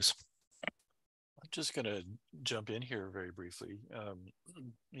different views. Just going to jump in here very briefly.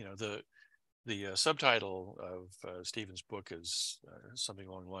 The subtitle of Stephen's book is something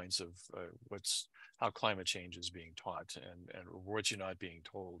along the lines of how climate change is being taught and what you're not being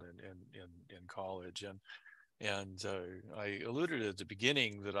told in college. And I alluded at the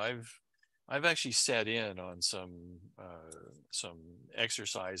beginning that I've actually sat in on some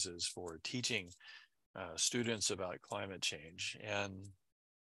exercises for teaching students about climate change, and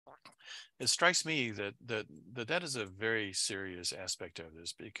it strikes me that is a very serious aspect of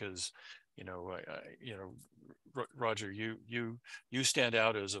this, because Roger, you stand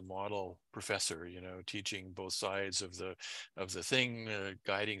out as a model professor, teaching both sides of the thing,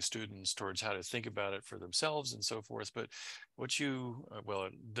 guiding students towards how to think about it for themselves and so forth. But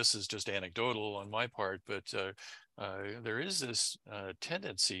this is just anecdotal on my part, but there is this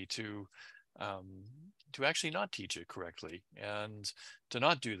tendency to actually not teach it correctly and to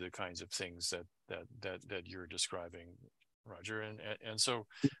not do the kinds of things that you're describing, Roger. And so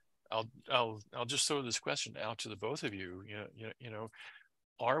I'll just throw this question out to the both of you.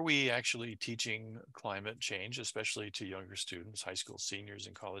 Are we actually teaching climate change, especially to younger students, high school seniors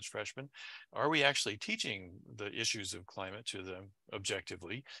and college freshmen? Are we actually teaching the issues of climate to them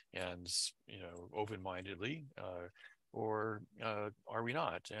objectively and open-mindedly? Or are we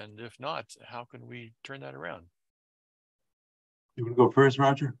not? And if not, how can we turn that around? You want to go first,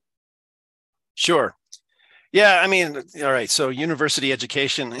 Roger? Sure. Yeah, I mean, all right. So university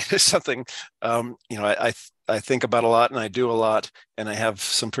education is something, I think about a lot, and I do a lot, and I have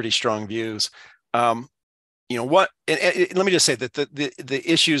some pretty strong views. Let me just say that the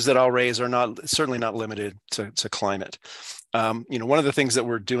issues that I'll raise are certainly not limited to climate. One of the things that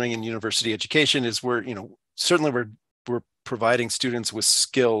we're doing in university education is we're providing students with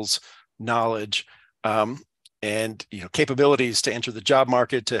skills, knowledge, and capabilities to enter the job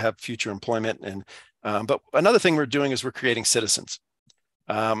market, to have future employment. But another thing we're doing is we're creating citizens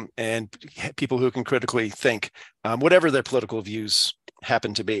and people who can critically think, whatever their political views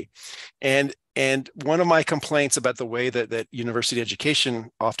happen to be. And one of my complaints about the way that university education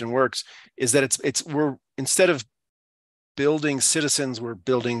often works is that we're instead of building citizens, we're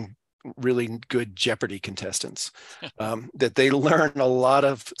building really good Jeopardy contestants, that they learn a lot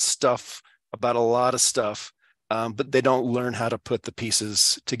of stuff about a lot of stuff, but they don't learn how to put the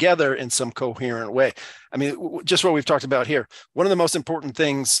pieces together in some coherent way. I mean, just what we've talked about here, one of the most important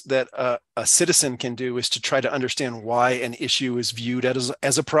things that a citizen can do is to try to understand why an issue is viewed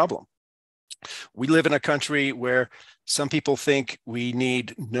as a problem. We live in a country where some people think we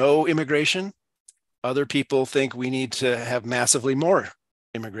need no immigration. Other people think we need to have massively more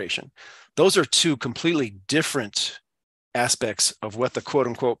immigration. Those are two completely different aspects of what the quote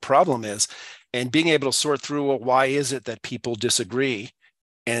unquote problem is. And being able to sort through, well, why is it that people disagree,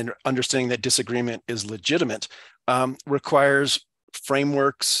 and understanding that disagreement is legitimate, requires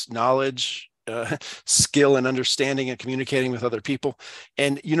frameworks, knowledge, skill and understanding and communicating with other people.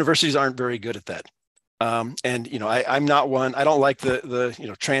 And universities aren't very good at that. And, you know, I'm not one, I don't like the you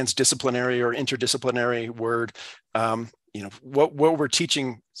know, transdisciplinary or interdisciplinary word. You know, what we're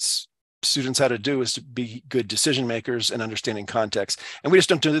teaching students how to do is to be good decision makers and understanding context. And we just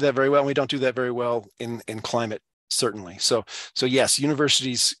don't do that very well. And we don't do that very well in climate, certainly. So yes,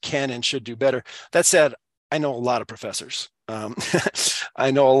 universities can and should do better. That said, I know a lot of professors.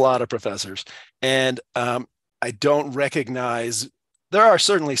 I know a lot of professors, and I don't recognize, there are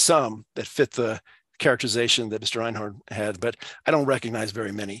certainly some that fit the characterization that Mr. Einhorn had, but I don't recognize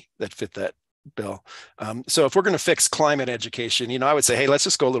very many that fit that bill. So if we're going to fix climate education, you know, I would say, hey, let's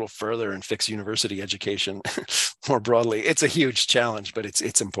just go a little further and fix university education more broadly. It's a huge challenge, but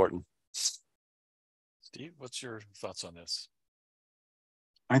it's important. Steve, what's your thoughts on this?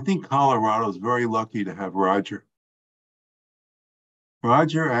 I think Colorado is very lucky to have Roger.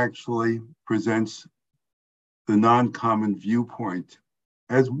 Roger actually presents the non-common viewpoint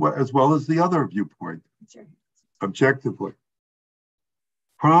as well as the other viewpoint, objectively.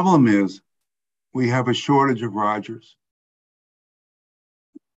 Problem is, we have a shortage of Rogers.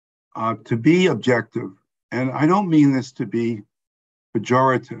 To be objective, and I don't mean this to be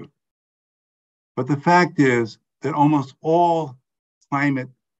pejorative, but the fact is that almost all climate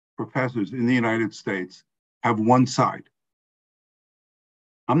professors in the United States have one side.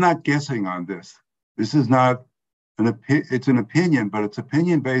 I'm not guessing on this. This is not it's an opinion, but it's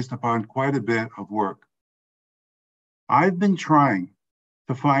opinion based upon quite a bit of work. I've been trying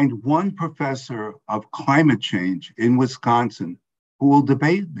to find one professor of climate change in Wisconsin who will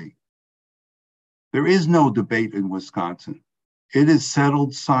debate me. There is no debate in Wisconsin. It is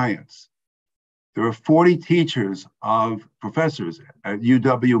settled science. There are 40 professors at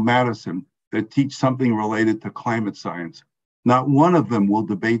UW-Madison that teach something related to climate science. Not one of them will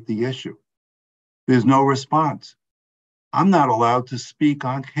debate the issue. There's no response. I'm not allowed to speak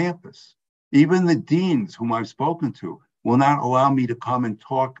on campus. Even the deans whom I've spoken to will not allow me to come and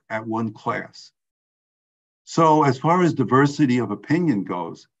talk at one class. So as far as diversity of opinion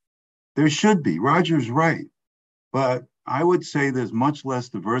goes, there should be. Roger's right. But I would say there's much less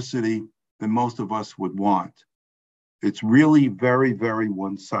diversity than most of us would want. It's really very, very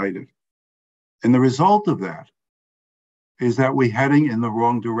one-sided. And the result of that is that we're heading in the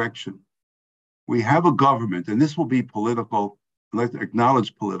wrong direction. We have a government, and this will be political, let's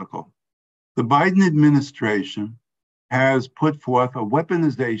acknowledge political. The Biden administration has put forth a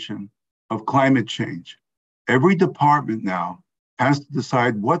weaponization of climate change. Every department now has to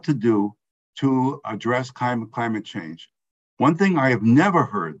decide what to do to address climate change. One thing I have never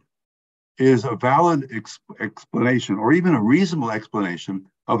heard is a valid explanation, or even a reasonable explanation,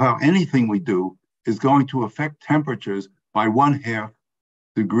 of how anything we do is going to affect temperatures by 1/2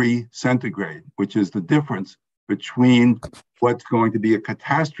 degree centigrade, which is the difference between what's going to be a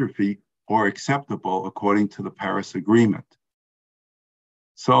catastrophe or acceptable according to the Paris Agreement.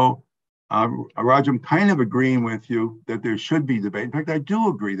 So, Roger, I'm kind of agreeing with you that there should be debate. In fact, I do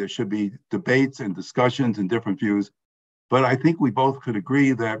agree there should be debates and discussions and different views, but I think we both could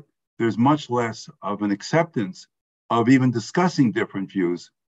agree that there's much less of an acceptance of even discussing different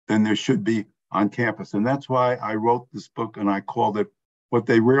views than there should be on campus. And that's why I wrote this book and I called it What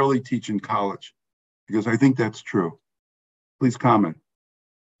They Rarely Teach in College, because I think that's true. Please comment.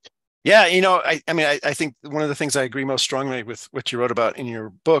 Yeah, you know, I think one of the things I agree most strongly with what you wrote about in your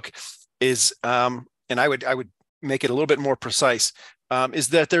book is, and I would make it a little bit more precise, is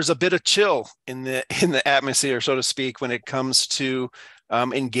that there's a bit of chill in the atmosphere, so to speak, when it comes to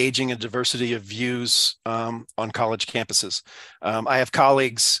engaging a diversity of views on college campuses. I have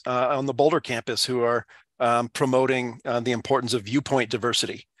colleagues on the Boulder campus who are promoting the importance of viewpoint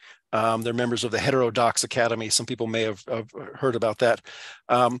diversity. They're members of the Heterodox Academy. Some people may have heard about that.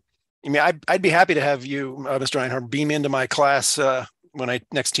 I mean, I'd be happy to have you, Mr. Einhorn, beam into my class when I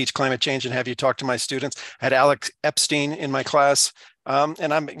next teach climate change and have you talk to my students. I had Alex Epstein in my class,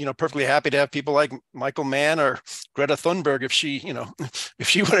 and I'm, perfectly happy to have people like Michael Mann or Greta Thunberg if she, if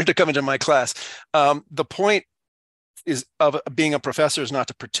she wanted to come into my class. The point is of being a professor is not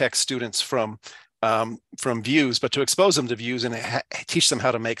to protect students from views, but to expose them to views and teach them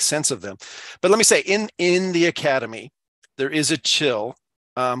how to make sense of them. But let me say, in the academy, there is a chill.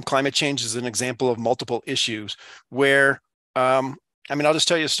 Climate change is an example of multiple issues where, I'll just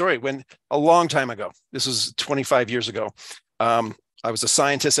tell you a story. When a long time ago, this was 25 years ago, I was a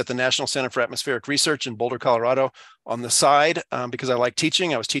scientist at the National Center for Atmospheric Research in Boulder, Colorado. On the side, because I like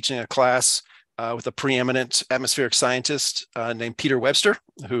teaching, I was teaching a class with a preeminent atmospheric scientist named Peter Webster,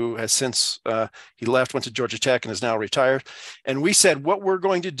 who has since he left, went to Georgia Tech, and is now retired. And we said, what we're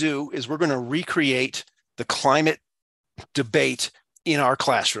going to do is we're going to recreate the climate debate in our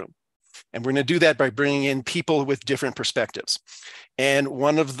classroom. And we're going to do that by bringing in people with different perspectives. And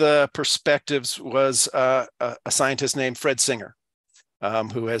one of the perspectives was a scientist named Fred Singer,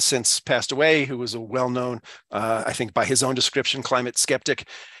 who has since passed away, who was a well-known, I think by his own description, climate skeptic.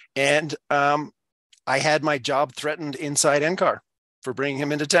 And I had my job threatened inside NCAR for bringing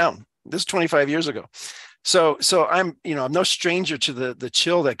him into town. This is 25 years ago. So I'm no stranger to the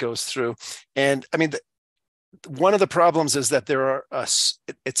chill that goes through. And I mean, one of the problems is that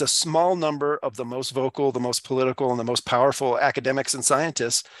it's a small number of the most vocal, the most political, and the most powerful academics and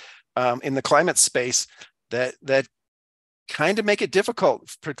scientists in the climate space that kind of make it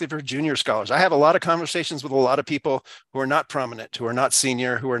difficult, particularly for junior scholars. I have a lot of conversations with a lot of people who are not prominent, who are not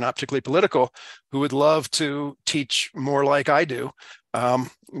senior, who are not particularly political, who would love to teach more like I do.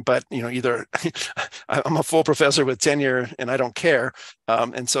 But either I'm a full professor with tenure and I don't care,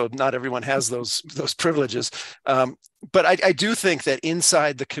 and so not everyone has those privileges. But I do think that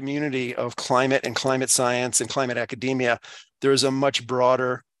inside the community of climate and climate science and climate academia, there is a much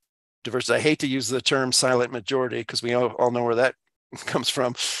broader diversity. I hate to use the term silent majority because we all know where that comes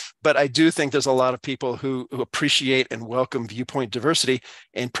from, but I do think there's a lot of people who appreciate and welcome viewpoint diversity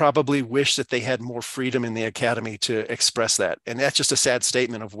and probably wish that they had more freedom in the academy to express that. And that's just a sad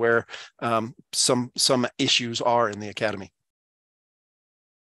statement of where some issues are in the academy.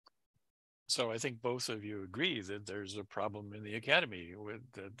 So I think both of you agree that there's a problem in the academy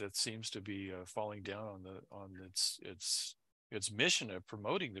that seems to be falling down on its mission of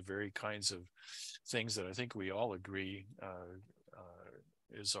promoting the very kinds of things that I think we all agree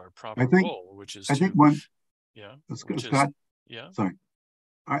is our proper role, which is Scott, sorry.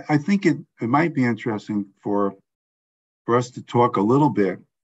 I think it might be interesting for us to talk a little bit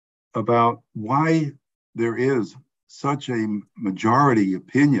about why there is such a majority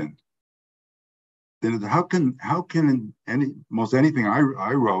opinion. Then how can most anything I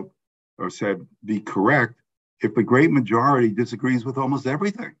wrote or said be correct if the great majority disagrees with almost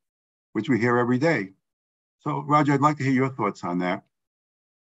everything, which we hear every day? So, Roger, I'd like to hear your thoughts on that.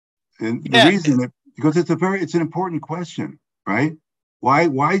 And the reason that, because it's an important question, right?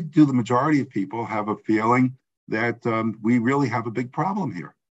 Why do the majority of people have a feeling that we really have a big problem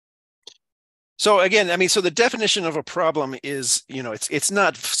here? So again, I mean, so the definition of a problem is, it's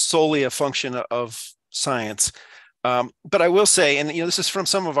not solely a function of science. But I will say, and this is from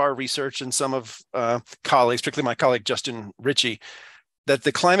some of our research and some of colleagues, particularly my colleague Justin Ritchie, that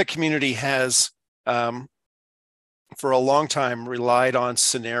the climate community has, for a long time, relied on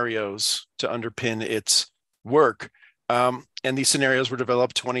scenarios to underpin its work. And these scenarios were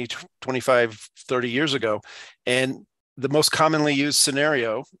developed 20, 25, 30 years ago. And the most commonly used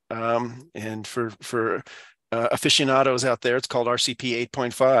scenario, and for aficionados out there, it's called RCP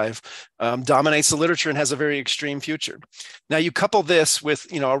 8.5, dominates the literature and has a very extreme future. Now you couple this with,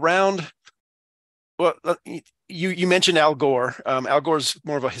 you mentioned Al Gore. Al Gore's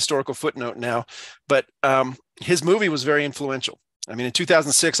more of a historical footnote now, but his movie was very influential. I mean, in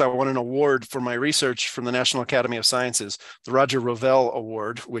 2006, I won an award for my research from the National Academy of Sciences, the Roger Rovell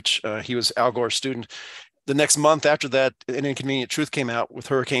Award, which he was Al Gore's student. The next month after that, An Inconvenient Truth came out with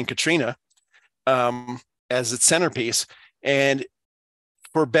Hurricane Katrina as its centerpiece. And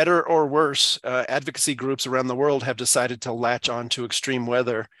for better or worse, advocacy groups around the world have decided to latch on to extreme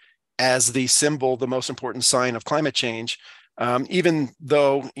weather as the symbol, the most important sign of climate change, even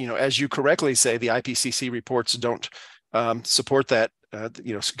though, as you correctly say, the IPCC reports don't support that.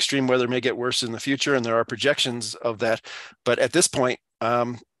 Extreme weather may get worse in the future, and there are projections of that. But at this point,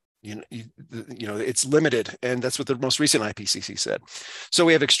 it's limited, and that's what the most recent IPCC said. So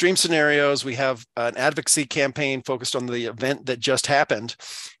we have extreme scenarios. We have an advocacy campaign focused on the event that just happened,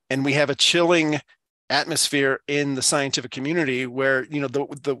 and we have a chilling atmosphere in the scientific community where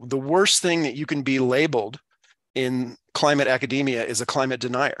the worst thing that you can be labeled in climate academia is a climate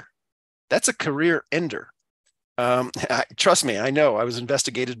denier. That's a career ender. Trust me, I know. I was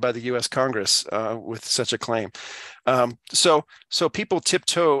investigated by the U.S. Congress with such a claim. So people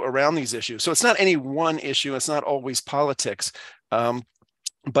tiptoe around these issues. So it's not any one issue. It's not always politics.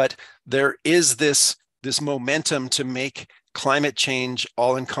 But there is this momentum to make climate change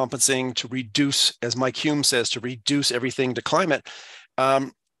all-encompassing, to reduce, as Mike Hume says, to reduce everything to climate.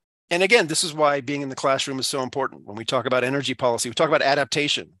 And again, this is why being in the classroom is so important. When we talk about energy policy, we talk about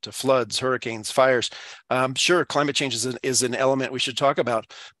adaptation to floods, hurricanes, fires. Sure, climate change is an element we should talk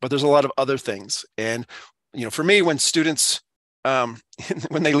about, but there's a lot of other things. And for me, when students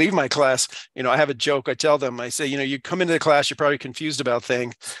when they leave my class, I have a joke. I tell them, I say, you come into the class, you're probably confused about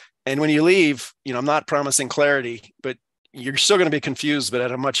things. And when you leave, I'm not promising clarity, but you're still going to be confused, but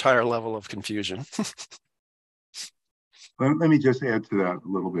at a much higher level of confusion. Let me just add to that a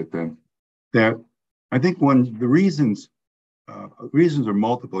little bit then. That I think one the reasons are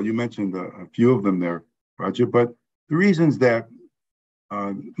multiple. You mentioned a few of them there, Roger, but the reasons that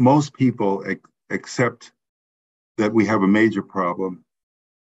most people accept that we have a major problem,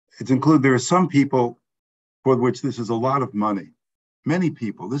 there are some people for which this is a lot of money. Many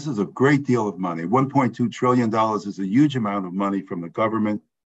people, this is a great deal of money. $1.2 trillion is a huge amount of money from the government.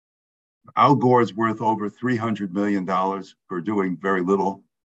 Al Gore's worth over $300 million for doing very little.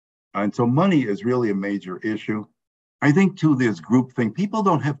 And so money is really a major issue. I think too, there's groupthink. People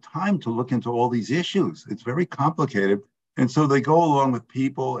don't have time to look into all these issues. It's very complicated. And so they go along with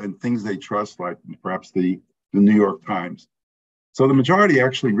people and things they trust, like perhaps the New York Times. So the majority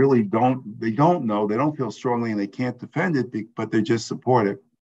actually really don't know, they don't feel strongly and they can't defend it, but they just support it.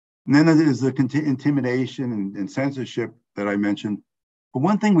 And then there's the intimidation and censorship that I mentioned. But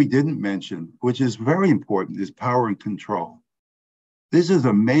one thing we didn't mention, which is very important, is power and control. This is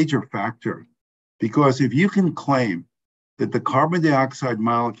a major factor because if you can claim that the carbon dioxide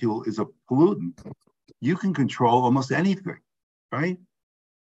molecule is a pollutant, you can control almost anything, right?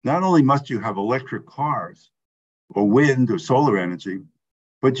 Not only must you have electric cars or wind or solar energy,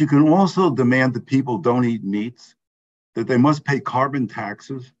 but you can also demand that people don't eat meats, that they must pay carbon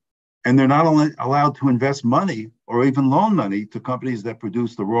taxes, and they're not only allowed to invest money or even loan money to companies that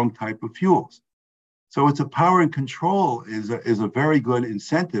produce the wrong type of fuels. So it's a power and control is a very good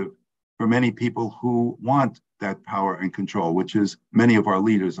incentive for many people who want that power and control, which is many of our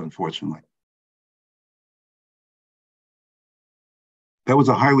leaders, unfortunately. That was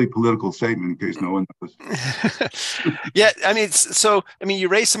a highly political statement, in case no one knows. Yeah, you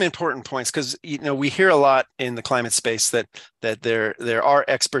raise some important points because we hear a lot in the climate space that there are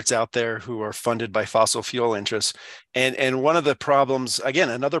experts out there who are funded by fossil fuel interests, and one of the problems, again,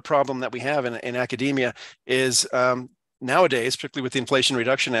 another problem that we have in academia is nowadays, particularly with the Inflation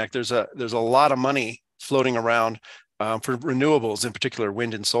Reduction Act, there's a lot of money floating around for renewables, in particular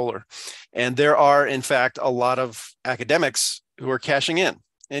wind and solar, and there are in fact a lot of academics who are cashing in,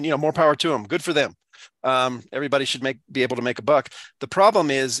 and more power to them. Good for them. Everybody should be able to make a buck. The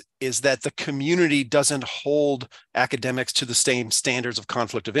problem is that the community doesn't hold academics to the same standards of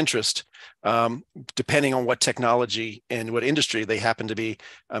conflict of interest, depending on what technology and what industry they happen to be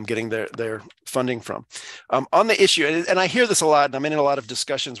getting their funding from. On the issue, and I hear this a lot, and I'm in a lot of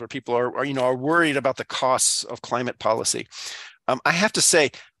discussions where people are worried about the costs of climate policy. I have to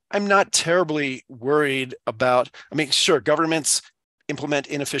say, I'm not terribly worried about, sure, governments implement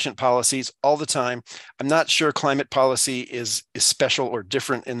inefficient policies all the time. I'm not sure climate policy is special or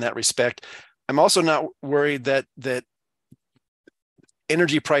different in that respect. I'm also not worried that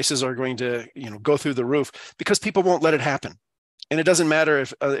energy prices are going to go through the roof because people won't let it happen. And it doesn't matter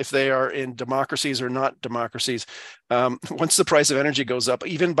if they are in democracies or not democracies. Once the price of energy goes up,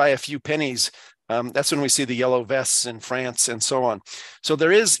 even by a few pennies, that's when we see the yellow vests in France and so on. So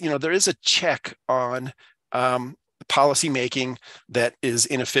there is a check on policy making that is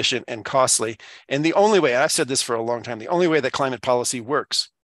inefficient and costly. And the only way, I've said this for a long time, the only way that climate policy works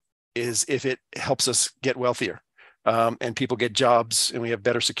is if it helps us get wealthier and people get jobs and we have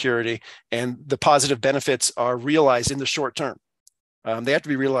better security and the positive benefits are realized in the short term. They have to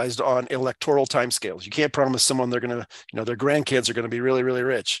be realized on electoral timescales. You can't promise someone they're going to, their grandkids are going to be really, really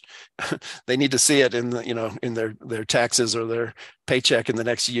rich. They need to see it in in their taxes or their paycheck in the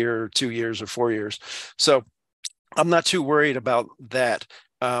next year or 2 years or 4 years. So I'm not too worried about that.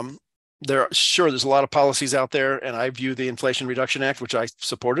 There's a lot of policies out there, and I view the Inflation Reduction Act, which I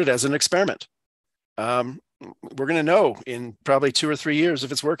supported, as an experiment. We're going to know in probably 2 or 3 years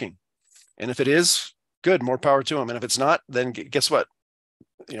if it's working, and if it is, good, more power to them. And if it's not, then guess what?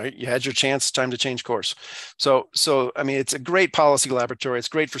 You had your chance, time to change course. So it's a great policy laboratory. It's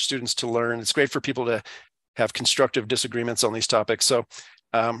great for students to learn. It's great for people to have constructive disagreements on these topics. So,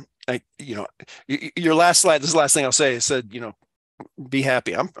 your last slide, this is the last thing I'll say, said, be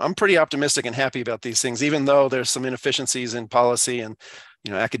happy. I'm pretty optimistic and happy about these things, even though there's some inefficiencies in policy and,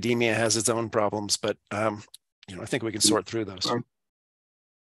 academia has its own problems, but, I think we can sort through those.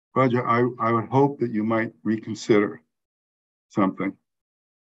 Roger, I would hope that you might reconsider something.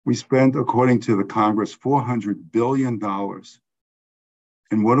 We spend, according to the Congress, $400 billion.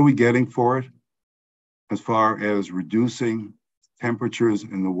 And what are we getting for it as far as reducing temperatures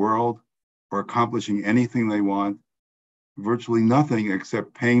in the world or accomplishing anything they want? Virtually nothing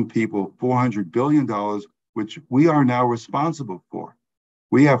except paying people $400 billion which we are now responsible for.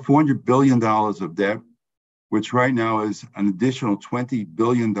 We have $400 billion of debt, which right now is an additional $20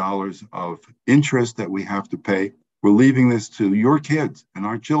 billion of interest that we have to pay. We're leaving this to your kids and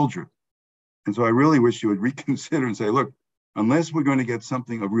our children. And so I really wish you would reconsider and say, look, unless we're going to get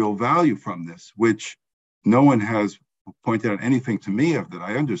something of real value from this, which no one has pointed out anything to me of that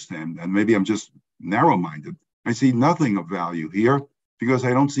I understand, and maybe I'm just narrow-minded, I see nothing of value here because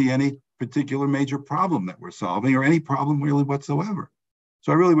I don't see any particular major problem that we're solving or any problem really whatsoever.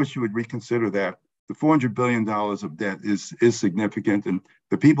 So I really wish you would reconsider that. The $400 billion of debt is significant. And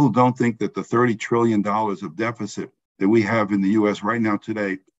the people who don't think that the $30 trillion of deficit that we have in the US right now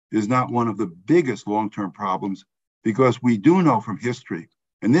today is not one of the biggest long-term problems, because we do know from history,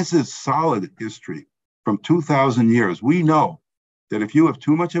 and this is solid history from 2,000 years, we know that if you have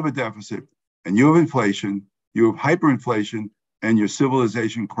too much of a deficit and you have inflation, you have hyperinflation, and your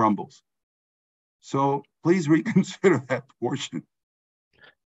civilization crumbles. So please reconsider that portion.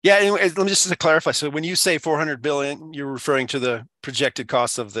 Yeah, anyway, let me just to clarify. So when you say 400 billion, you're referring to the projected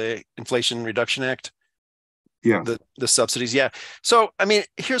cost of the Inflation Reduction Act? Yeah. The subsidies. Yeah. So, I mean,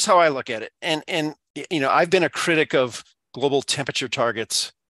 here's how I look at it. And you know, I've been a critic of global temperature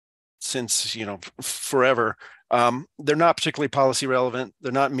targets since, you know, forever. They're not particularly policy relevant.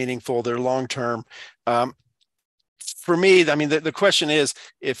 They're not meaningful. They're long-term. For me, I mean, the question is,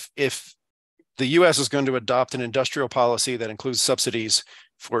 if the US is going to adopt an industrial policy that includes subsidies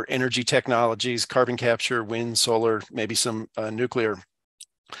for energy technologies, carbon capture, wind, solar, maybe some nuclear,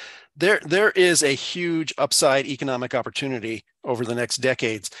 there is a huge upside economic opportunity over the next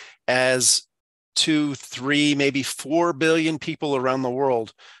decades as 2, 3, maybe 4 billion people around the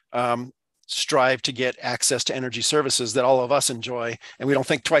world strive to get access to energy services that all of us enjoy and we don't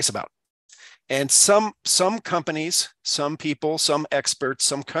think twice about. And some companies, some people, some experts,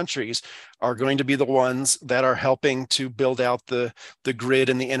 some countries are going to be the ones that are helping to build out the grid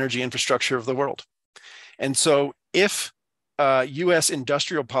and the energy infrastructure of the world. And so if US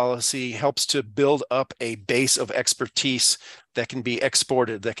industrial policy helps to build up a base of expertise that can be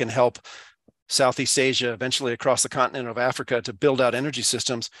exported, that can help Southeast Asia, eventually across the continent of Africa, to build out energy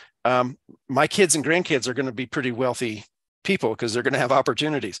systems, my kids and grandkids are going to be pretty wealthy people because they're going to have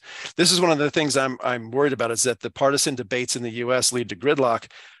opportunities. This is one of the things I'm worried about, is that the partisan debates in the US lead to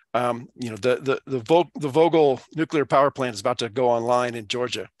gridlock. You know, the Vogtle nuclear power plant is about to go online in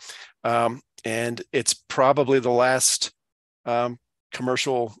Georgia. And it's probably the last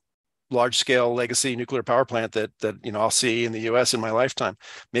commercial large-scale legacy nuclear power plant that you know I'll see in the US in my lifetime.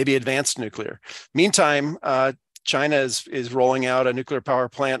 Maybe advanced nuclear. Meantime, China is rolling out a nuclear power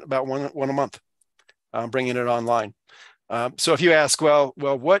plant about one a month, bringing it online. So if you ask, well,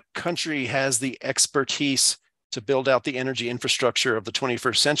 what country has the expertise to build out the energy infrastructure of the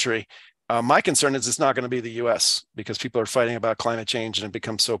 21st century? My concern is it's not going to be the US, because people are fighting about climate change and it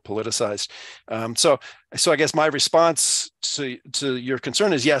becomes so politicized. So I guess my response to your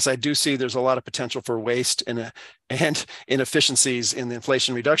concern is, yes, I do see there's a lot of potential for waste and inefficiencies in the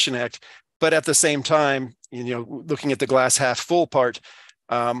Inflation Reduction Act. But at the same time, you know, looking at the glass half full part,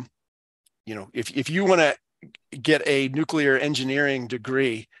 you know, if you want to get a nuclear engineering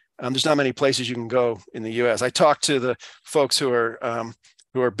degree, there's not many places you can go in the US. I talked to the folks who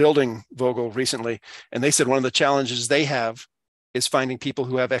are building Vogtle recently, and they said one of the challenges they have is finding people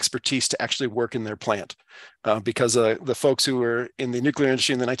who have expertise to actually work in their plant, because the folks who were in the nuclear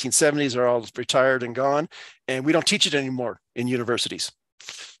industry in the 1970s are all retired and gone, and we don't teach it anymore in universities.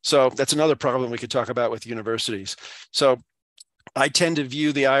 So that's another problem we could talk about with universities. So I tend to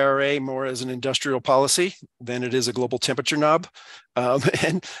view the IRA more as an industrial policy than it is a global temperature knob.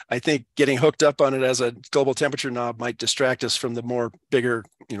 And I think getting hooked up on it as a global temperature knob might distract us from the more bigger,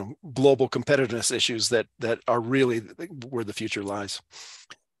 you know, global competitiveness issues that are really where the future lies.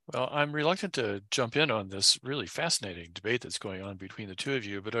 Well, I'm reluctant to jump in on this really fascinating debate that's going on between the two of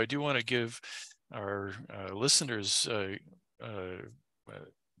you, but I do want to give our listeners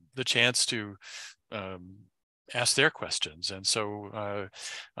the chance to ask their questions. And so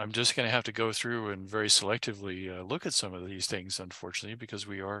I'm just going to have to go through and very selectively look at some of these things, unfortunately, because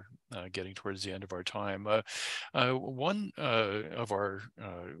we are getting towards the end of our time. One of our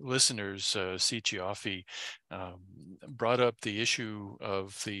listeners, C. Chiaffi, brought up the issue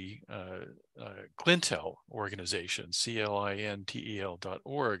of the Clintel organization,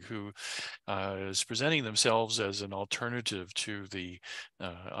 CLINTEL.org, who is presenting themselves as an alternative to the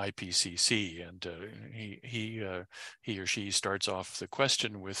IPCC, and he or she starts off the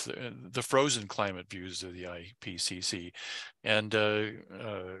question with the frozen climate views of the IPCC, and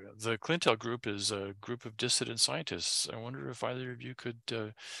the Clintel group is a group of dissident scientists. I wonder if either of you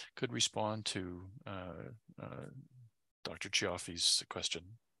could respond to Dr. Chiaffi's question.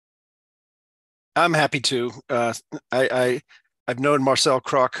 I'm happy to. I've known Marcel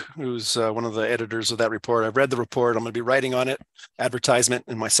Kroc, who's one of the editors of that report. I've read the report. I'm going to be writing on it, advertisement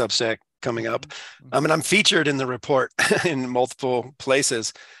in my Substack coming up. And I'm featured in the report in multiple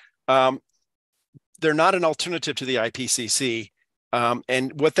places. They're not an alternative to the IPCC.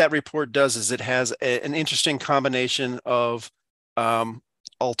 And what that report does is it has an interesting combination of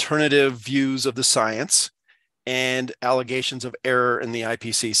alternative views of the science and allegations of error in the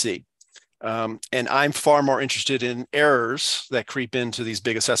IPCC. And I'm far more interested in errors that creep into these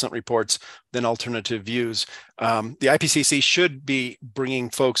big assessment reports than alternative views. The IPCC should be bringing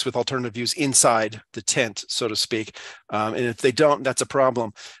folks with alternative views inside the tent, so to speak. And if they don't, that's a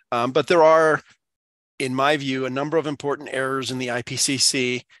problem. But there are, in my view, a number of important errors in the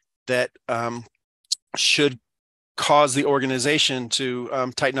IPCC that should cause the organization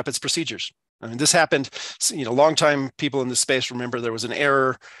to tighten up its procedures. I mean, this happened, long time people in this space remember there was an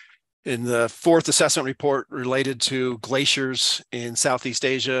error in the fourth assessment report related to glaciers in Southeast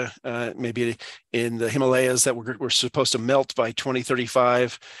Asia, maybe in the Himalayas that were supposed to melt by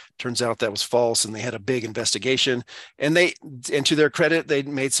 2035. Turns out that was false, and they had a big investigation. And to their credit, they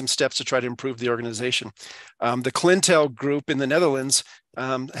made some steps to try to improve the organization. The Clintel group in the Netherlands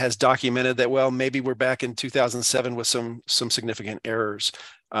has documented that, well, maybe we're back in 2007 with some significant errors.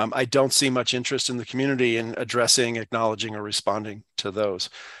 I don't see much interest in the community in addressing, acknowledging, or responding to those.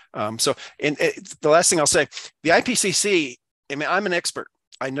 The last thing I'll say, the IPCC, I mean, I'm an expert.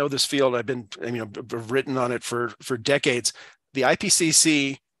 I know this field. I've written on it for decades. The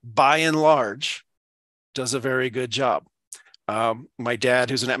IPCC, by and large, does a very good job. My dad,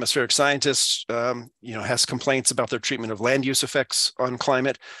 who's an atmospheric scientist, has complaints about their treatment of land use effects on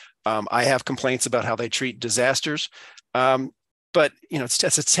climate. I have complaints about how they treat disasters. But it's a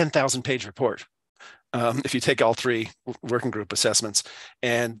 10,000-page report. If you take all three working group assessments,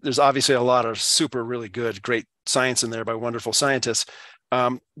 and there's obviously a lot of really good, great science in there by wonderful scientists.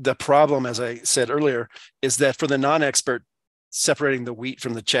 The problem, as I said earlier, is that for the non-expert, separating the wheat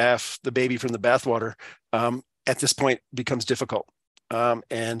from the chaff, the baby from the bathwater, at this point becomes difficult.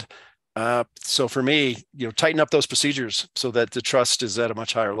 So for me, tighten up those procedures so that the trust is at a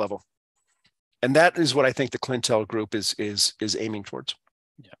much higher level. And that is what I think the Clintel group is aiming towards.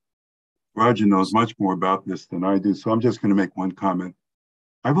 Yeah. Roger knows much more about this than I do, so I'm just going to make one comment.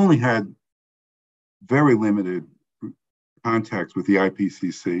 I've only had very limited contacts with the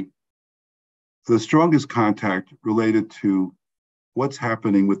IPCC. The strongest contact related to what's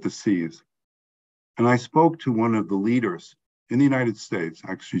happening with the seas. And I spoke to one of the leaders in the United States.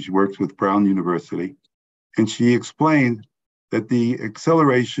 Actually, she works with Brown University, and she explained that the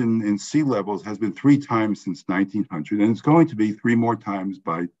acceleration in sea levels has been 3 times since 1900, and it's going to be 3 more times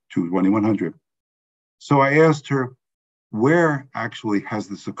by 2100. So I asked her, where actually has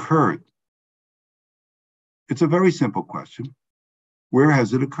this occurred? It's a very simple question. Where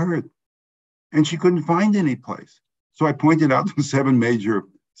has it occurred? And she couldn't find any place. So I pointed out the 7 major.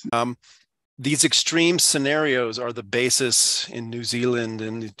 These extreme scenarios are the basis in New Zealand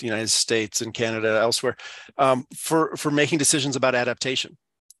and the United States and Canada, elsewhere, for making decisions about adaptation.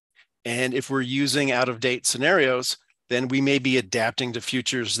 And if we're using out-of-date scenarios, then we may be adapting to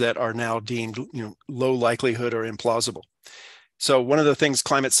futures that are now deemed low likelihood or implausible. So one of the things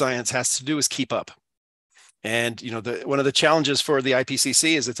climate science has to do is keep up. And one of the challenges for the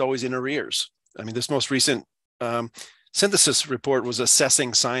IPCC is it's always in arrears. I mean, this most recent synthesis report was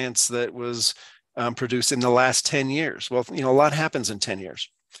assessing science that was produced in the last 10 years. Well, a lot happens in 10 years.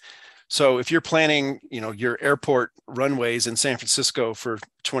 So if you're planning, your airport runways in San Francisco for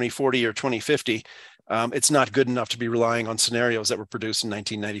 2040 or 2050, it's not good enough to be relying on scenarios that were produced in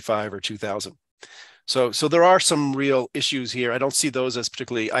 1995 or 2000. So there are some real issues here. I don't see those as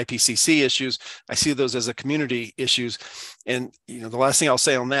particularly IPCC issues. I see those as a community issues. And the last thing I'll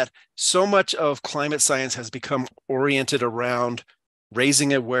say on that, so much of climate science has become oriented around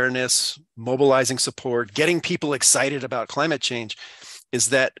raising awareness, mobilizing support, getting people excited about climate change, is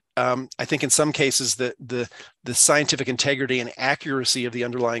that I think in some cases the scientific integrity and accuracy of the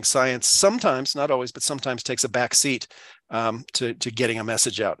underlying science sometimes, not always, but sometimes takes a back seat to getting a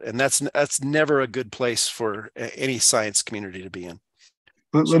message out. And that's never a good place for any science community to be in.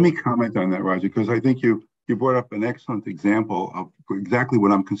 But let me comment on that, Roger, because I think you brought up an excellent example of exactly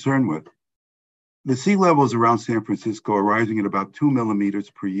what I'm concerned with. The sea levels around San Francisco are rising at about 2 millimeters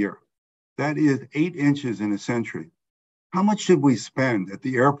per year. That is 8 inches in a century. How much should we spend at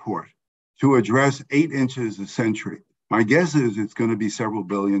the airport to address 8 inches a century? My guess is it's going to be several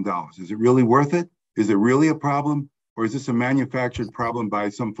 $billion. Is it really worth it? Is it really a problem? Or is this a manufactured problem by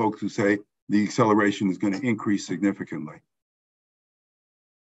some folks who say the acceleration is going to increase significantly?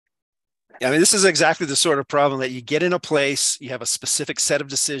 I mean, this is exactly the sort of problem that you get in a place, you have a specific set of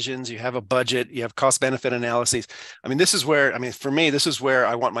decisions, you have a budget, you have cost benefit analyses. I mean, this is where, I mean, for me, this is where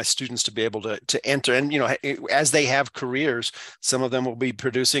I want my students to be able to enter. And, you know, as they have careers, some of them will be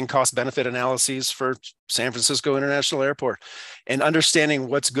producing cost benefit analyses for San Francisco International Airport and understanding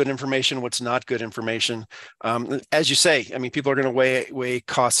what's good information, what's not good information. As you say, I mean, people are going to weigh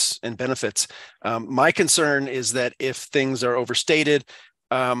costs and benefits. My concern is that if things are overstated,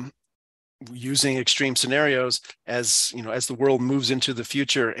 using extreme scenarios, as you know, as the world moves into the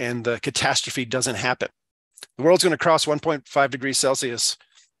future and the catastrophe doesn't happen, the world's going to cross 1.5 degrees Celsius,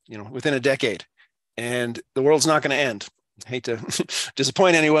 you know, within a decade, and the world's not going to end. I hate to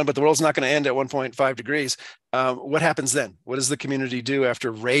disappoint anyone, but the world's not going to end at 1.5 degrees. What happens then? What does the community do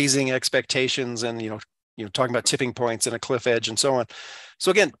after raising expectations and you know talking about tipping points and a cliff edge and so on?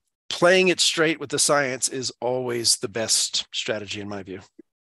 So again, playing it straight with the science is always the best strategy in my view.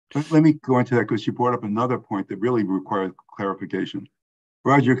 Let me go into that because you brought up another point that really requires clarification.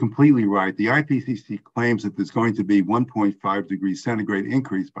 Roger, you're completely right. The IPCC claims that there's going to be 1.5 degrees centigrade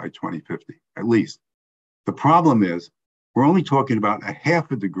increase by 2050, at least. The problem is we're only talking about a half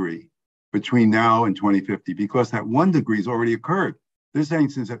a degree between now and 2050 because that 1 degree has already occurred. They're saying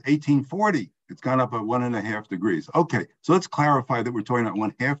since 1840, it's gone up by 1.5 degrees. Okay, so let's clarify that we're talking about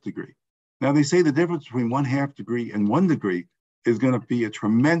 1/2 degree. Now they say the difference between 1/2 degree and 1 degree is going to be a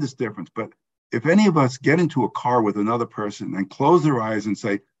tremendous difference. But if any of us get into a car with another person and close their eyes and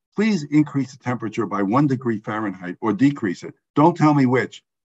say, please increase the temperature by 1 degree Fahrenheit or decrease it, don't tell me which,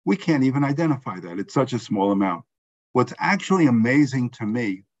 we can't even identify that. It's such a small amount. What's actually amazing to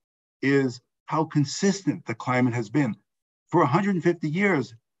me is how consistent the climate has been. For 150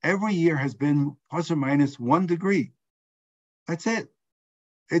 years, every year has been plus or minus 1 degree. That's it.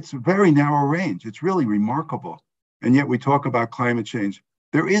 It's a very narrow range. It's really remarkable. And yet we talk about climate change.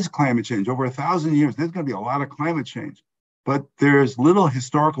 There is climate change. Over 1,000 years, there's going to be a lot of climate change. But there's little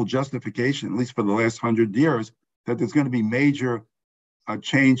historical justification, at least for the last 100 years, that there's going to be major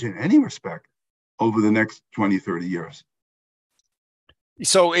change in any respect over the next 20, 30 years.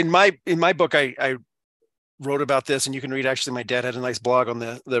 So in my book, I wrote about this, and you can read, actually, my dad had a nice blog on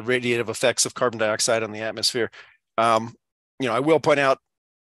the radiative effects of carbon dioxide on the atmosphere. You know, I will point out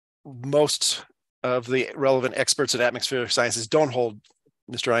most of the relevant experts in atmospheric sciences don't hold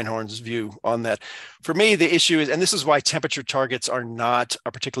Mr. Einhorn's view on that. For me, the issue is, and this is why temperature targets are not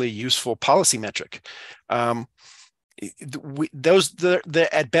a particularly useful policy metric. At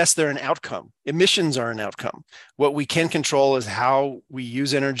best, they're an outcome. Emissions are an outcome. What we can control is how we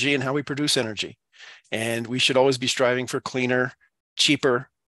use energy and how we produce energy. And we should always be striving for cleaner, cheaper,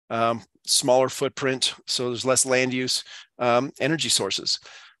 smaller footprint, so there's less land use, energy sources.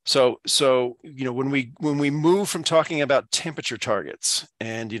 So you know, when we move from talking about temperature targets,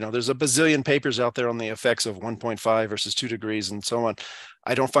 and you know, there's a bazillion papers out there on the effects of 1.5 versus 2 degrees and so on,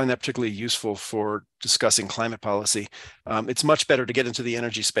 I don't find that particularly useful for discussing climate policy. It's much better to get into the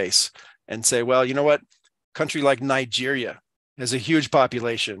energy space and say, well, you know what, country like Nigeria has a huge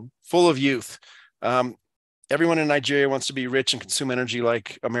population full of youth. Everyone in Nigeria wants to be rich and consume energy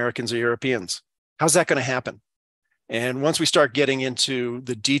like Americans or Europeans. How's that going to happen? And once we start getting into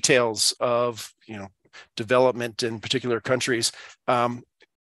the details of, you know, development in particular countries,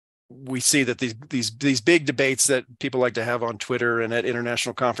 we see that these big debates that people like to have on Twitter and at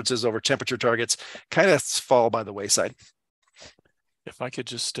international conferences over temperature targets kind of fall by the wayside. If I could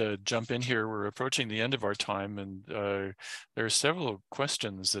just jump in here, we're approaching the end of our time, and there are several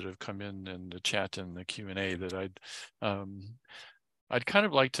questions that have come in the chat and the Q&A that I'd kind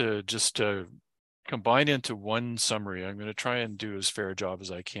of like to just combine into one summary. I'm going to try and do as fair a job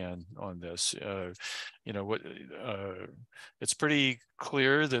as I can on this. You know, it's pretty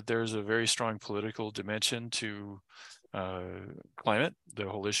clear that there's a very strong political dimension to climate, the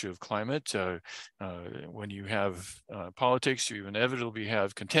whole issue of climate. When you have politics, you inevitably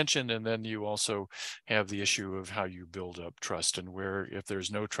have contention, and then you also have the issue of how you build up trust, and where, if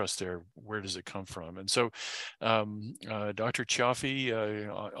there's no trust there, where does it come from? And so Dr.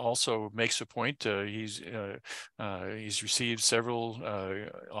 Chiaffi also makes a point. He's received several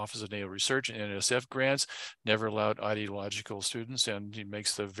Office of Naval Research and NSF grants, never allowed ideological students, and he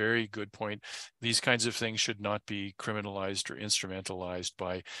makes the very good point. These kinds of things should not be criminalized or instrumentalized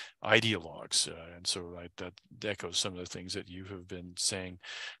by ideologues. And so that echoes some of the things that you have been saying,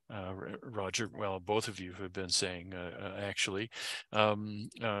 Roger. Well, both of you have been saying, actually.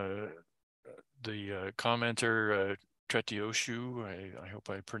 The commenter, Tretioshu, I hope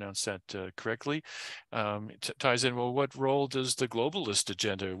I pronounced that correctly, ties in, well, what role does the globalist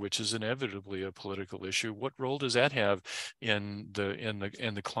agenda, which is inevitably a political issue, what role does that have in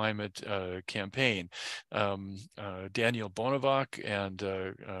the climate campaign? Daniel Bonavak and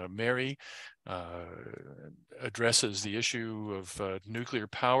Mary addresses the issue of nuclear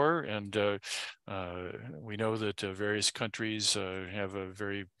power, and we know that various countries have a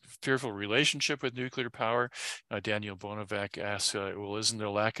very fearful relationship with nuclear power. Daniel Bonavak asks, well, isn't the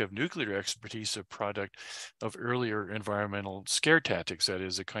lack of nuclear expertise a product of earlier environmental scare tactics? That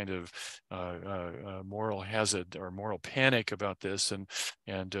is a kind of moral hazard or moral panic about this,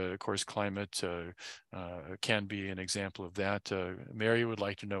 and of course climate can be an example of that. Mary would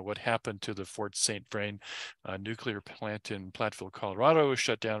like to know what happened to the Fort St. Vrain nuclear plant in Platteville, Colorado. Was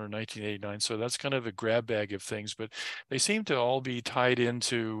shut down in 1989. So that's kind of a grab bag of things, but they seem to all be tied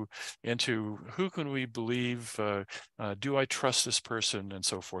into who can we believe, do I trust this person, and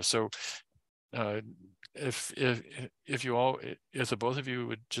so forth. So if the both of you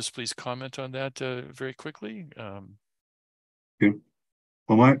would just please comment on that very quickly. Okay.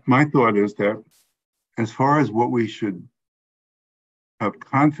 Well, my thought is that as far as what we should have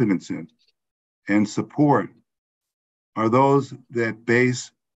confidence in and support are those that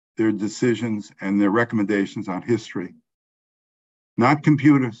base their decisions and their recommendations on history, not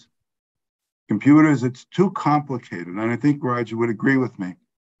computers. Computers, it's too complicated. And I think Roger would agree with me.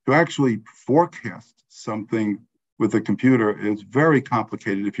 To actually forecast something with a computer is very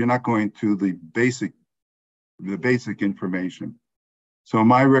complicated if you're not going to the basic information. So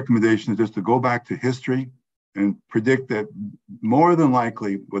my recommendation is just to go back to history and predict that more than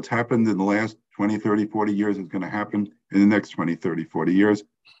likely what's happened in the last 20, 30, 40 years is going to happen in the next 20, 30, 40 years,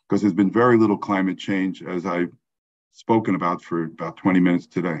 because there's been very little climate change, as I've spoken about for about 20 minutes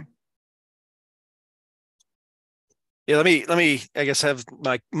today. Yeah, let me I guess have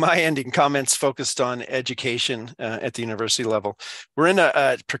my ending comments focused on education at the university level. We're in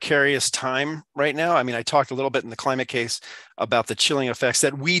a precarious time right now. I mean, I talked a little bit in the climate case about the chilling effects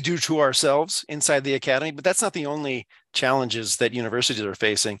that we do to ourselves inside the academy, but that's not the only challenges that universities are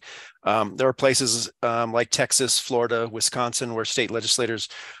facing. There are places like Texas, Florida, Wisconsin, where state legislators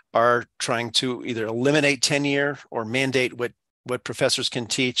are trying to either eliminate tenure or mandate what professors can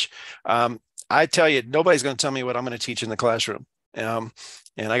teach. I tell you, nobody's going to tell me what I'm going to teach in the classroom. And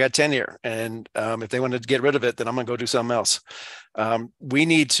I got tenure. And if they want to get rid of it, then I'm going to go do something else. We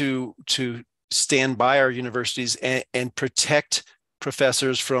need to stand by our universities and protect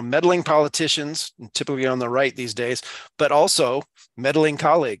professors from meddling politicians, typically on the right these days, but also meddling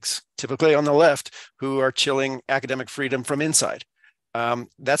colleagues, typically on the left, who are chilling academic freedom from inside.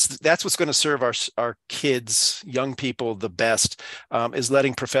 That's what's going to serve our kids, young people, the best, is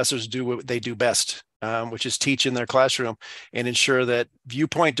letting professors do what they do best, which is teach in their classroom and ensure that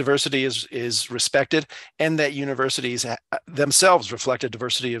viewpoint diversity is respected, and that universities themselves reflect a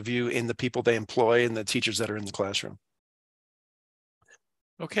diversity of view in the people they employ and the teachers that are in the classroom.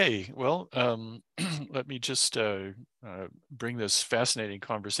 Okay, well, let me just bring this fascinating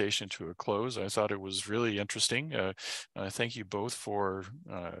conversation to a close. I thought it was really interesting. Thank you both for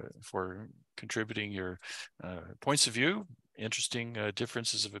contributing your points of view, interesting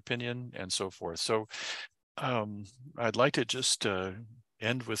differences of opinion, and so forth. So I'd like to just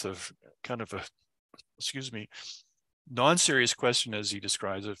end with a kind of a, non-serious question, as he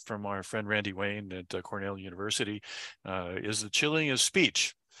describes it, from our friend Randy Wayne at Cornell University. Is the chilling of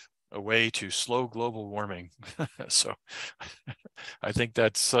speech a way to slow global warming? So I think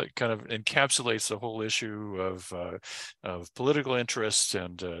that's kind of encapsulates the whole issue of political interests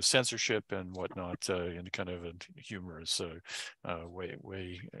and censorship and whatnot in kind of a humorous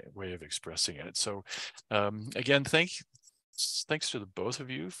way of expressing it. So again, thanks to the both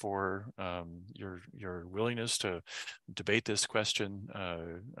of you for your willingness to debate this question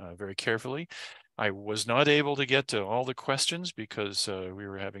very carefully. I was not able to get to all the questions because we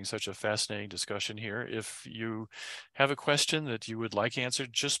were having such a fascinating discussion here. If you have a question that you would like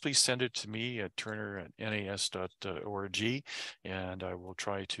answered, just please send it to me at turner@nas.org, and I will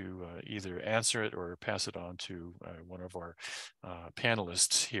try to either answer it or pass it on to one of our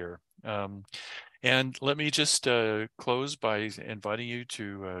panelists here. And let me just close by inviting you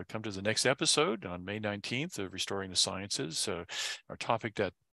to come to the next episode on May 19th of Restoring the Sciences. Our topic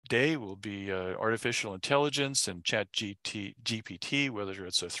that day will be artificial intelligence and GPT, whether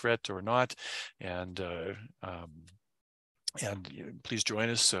it's a threat or not. And please join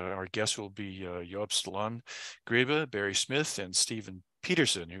us. Our guests will be Joop Landgrebe, Barry Smith, and Stephen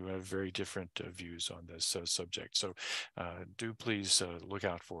Peterson, who have very different views on this subject. So do please look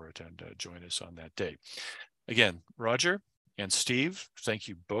out for it and join us on that day. Again, Roger and Steve, thank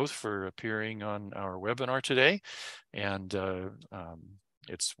you both for appearing on our webinar today. And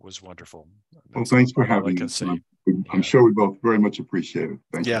it was wonderful. Well, thanks for having us. I'm sure we both very much appreciate it.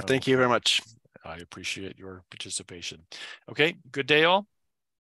 Thank you. Thank you very much. I appreciate your participation. Okay, good day all.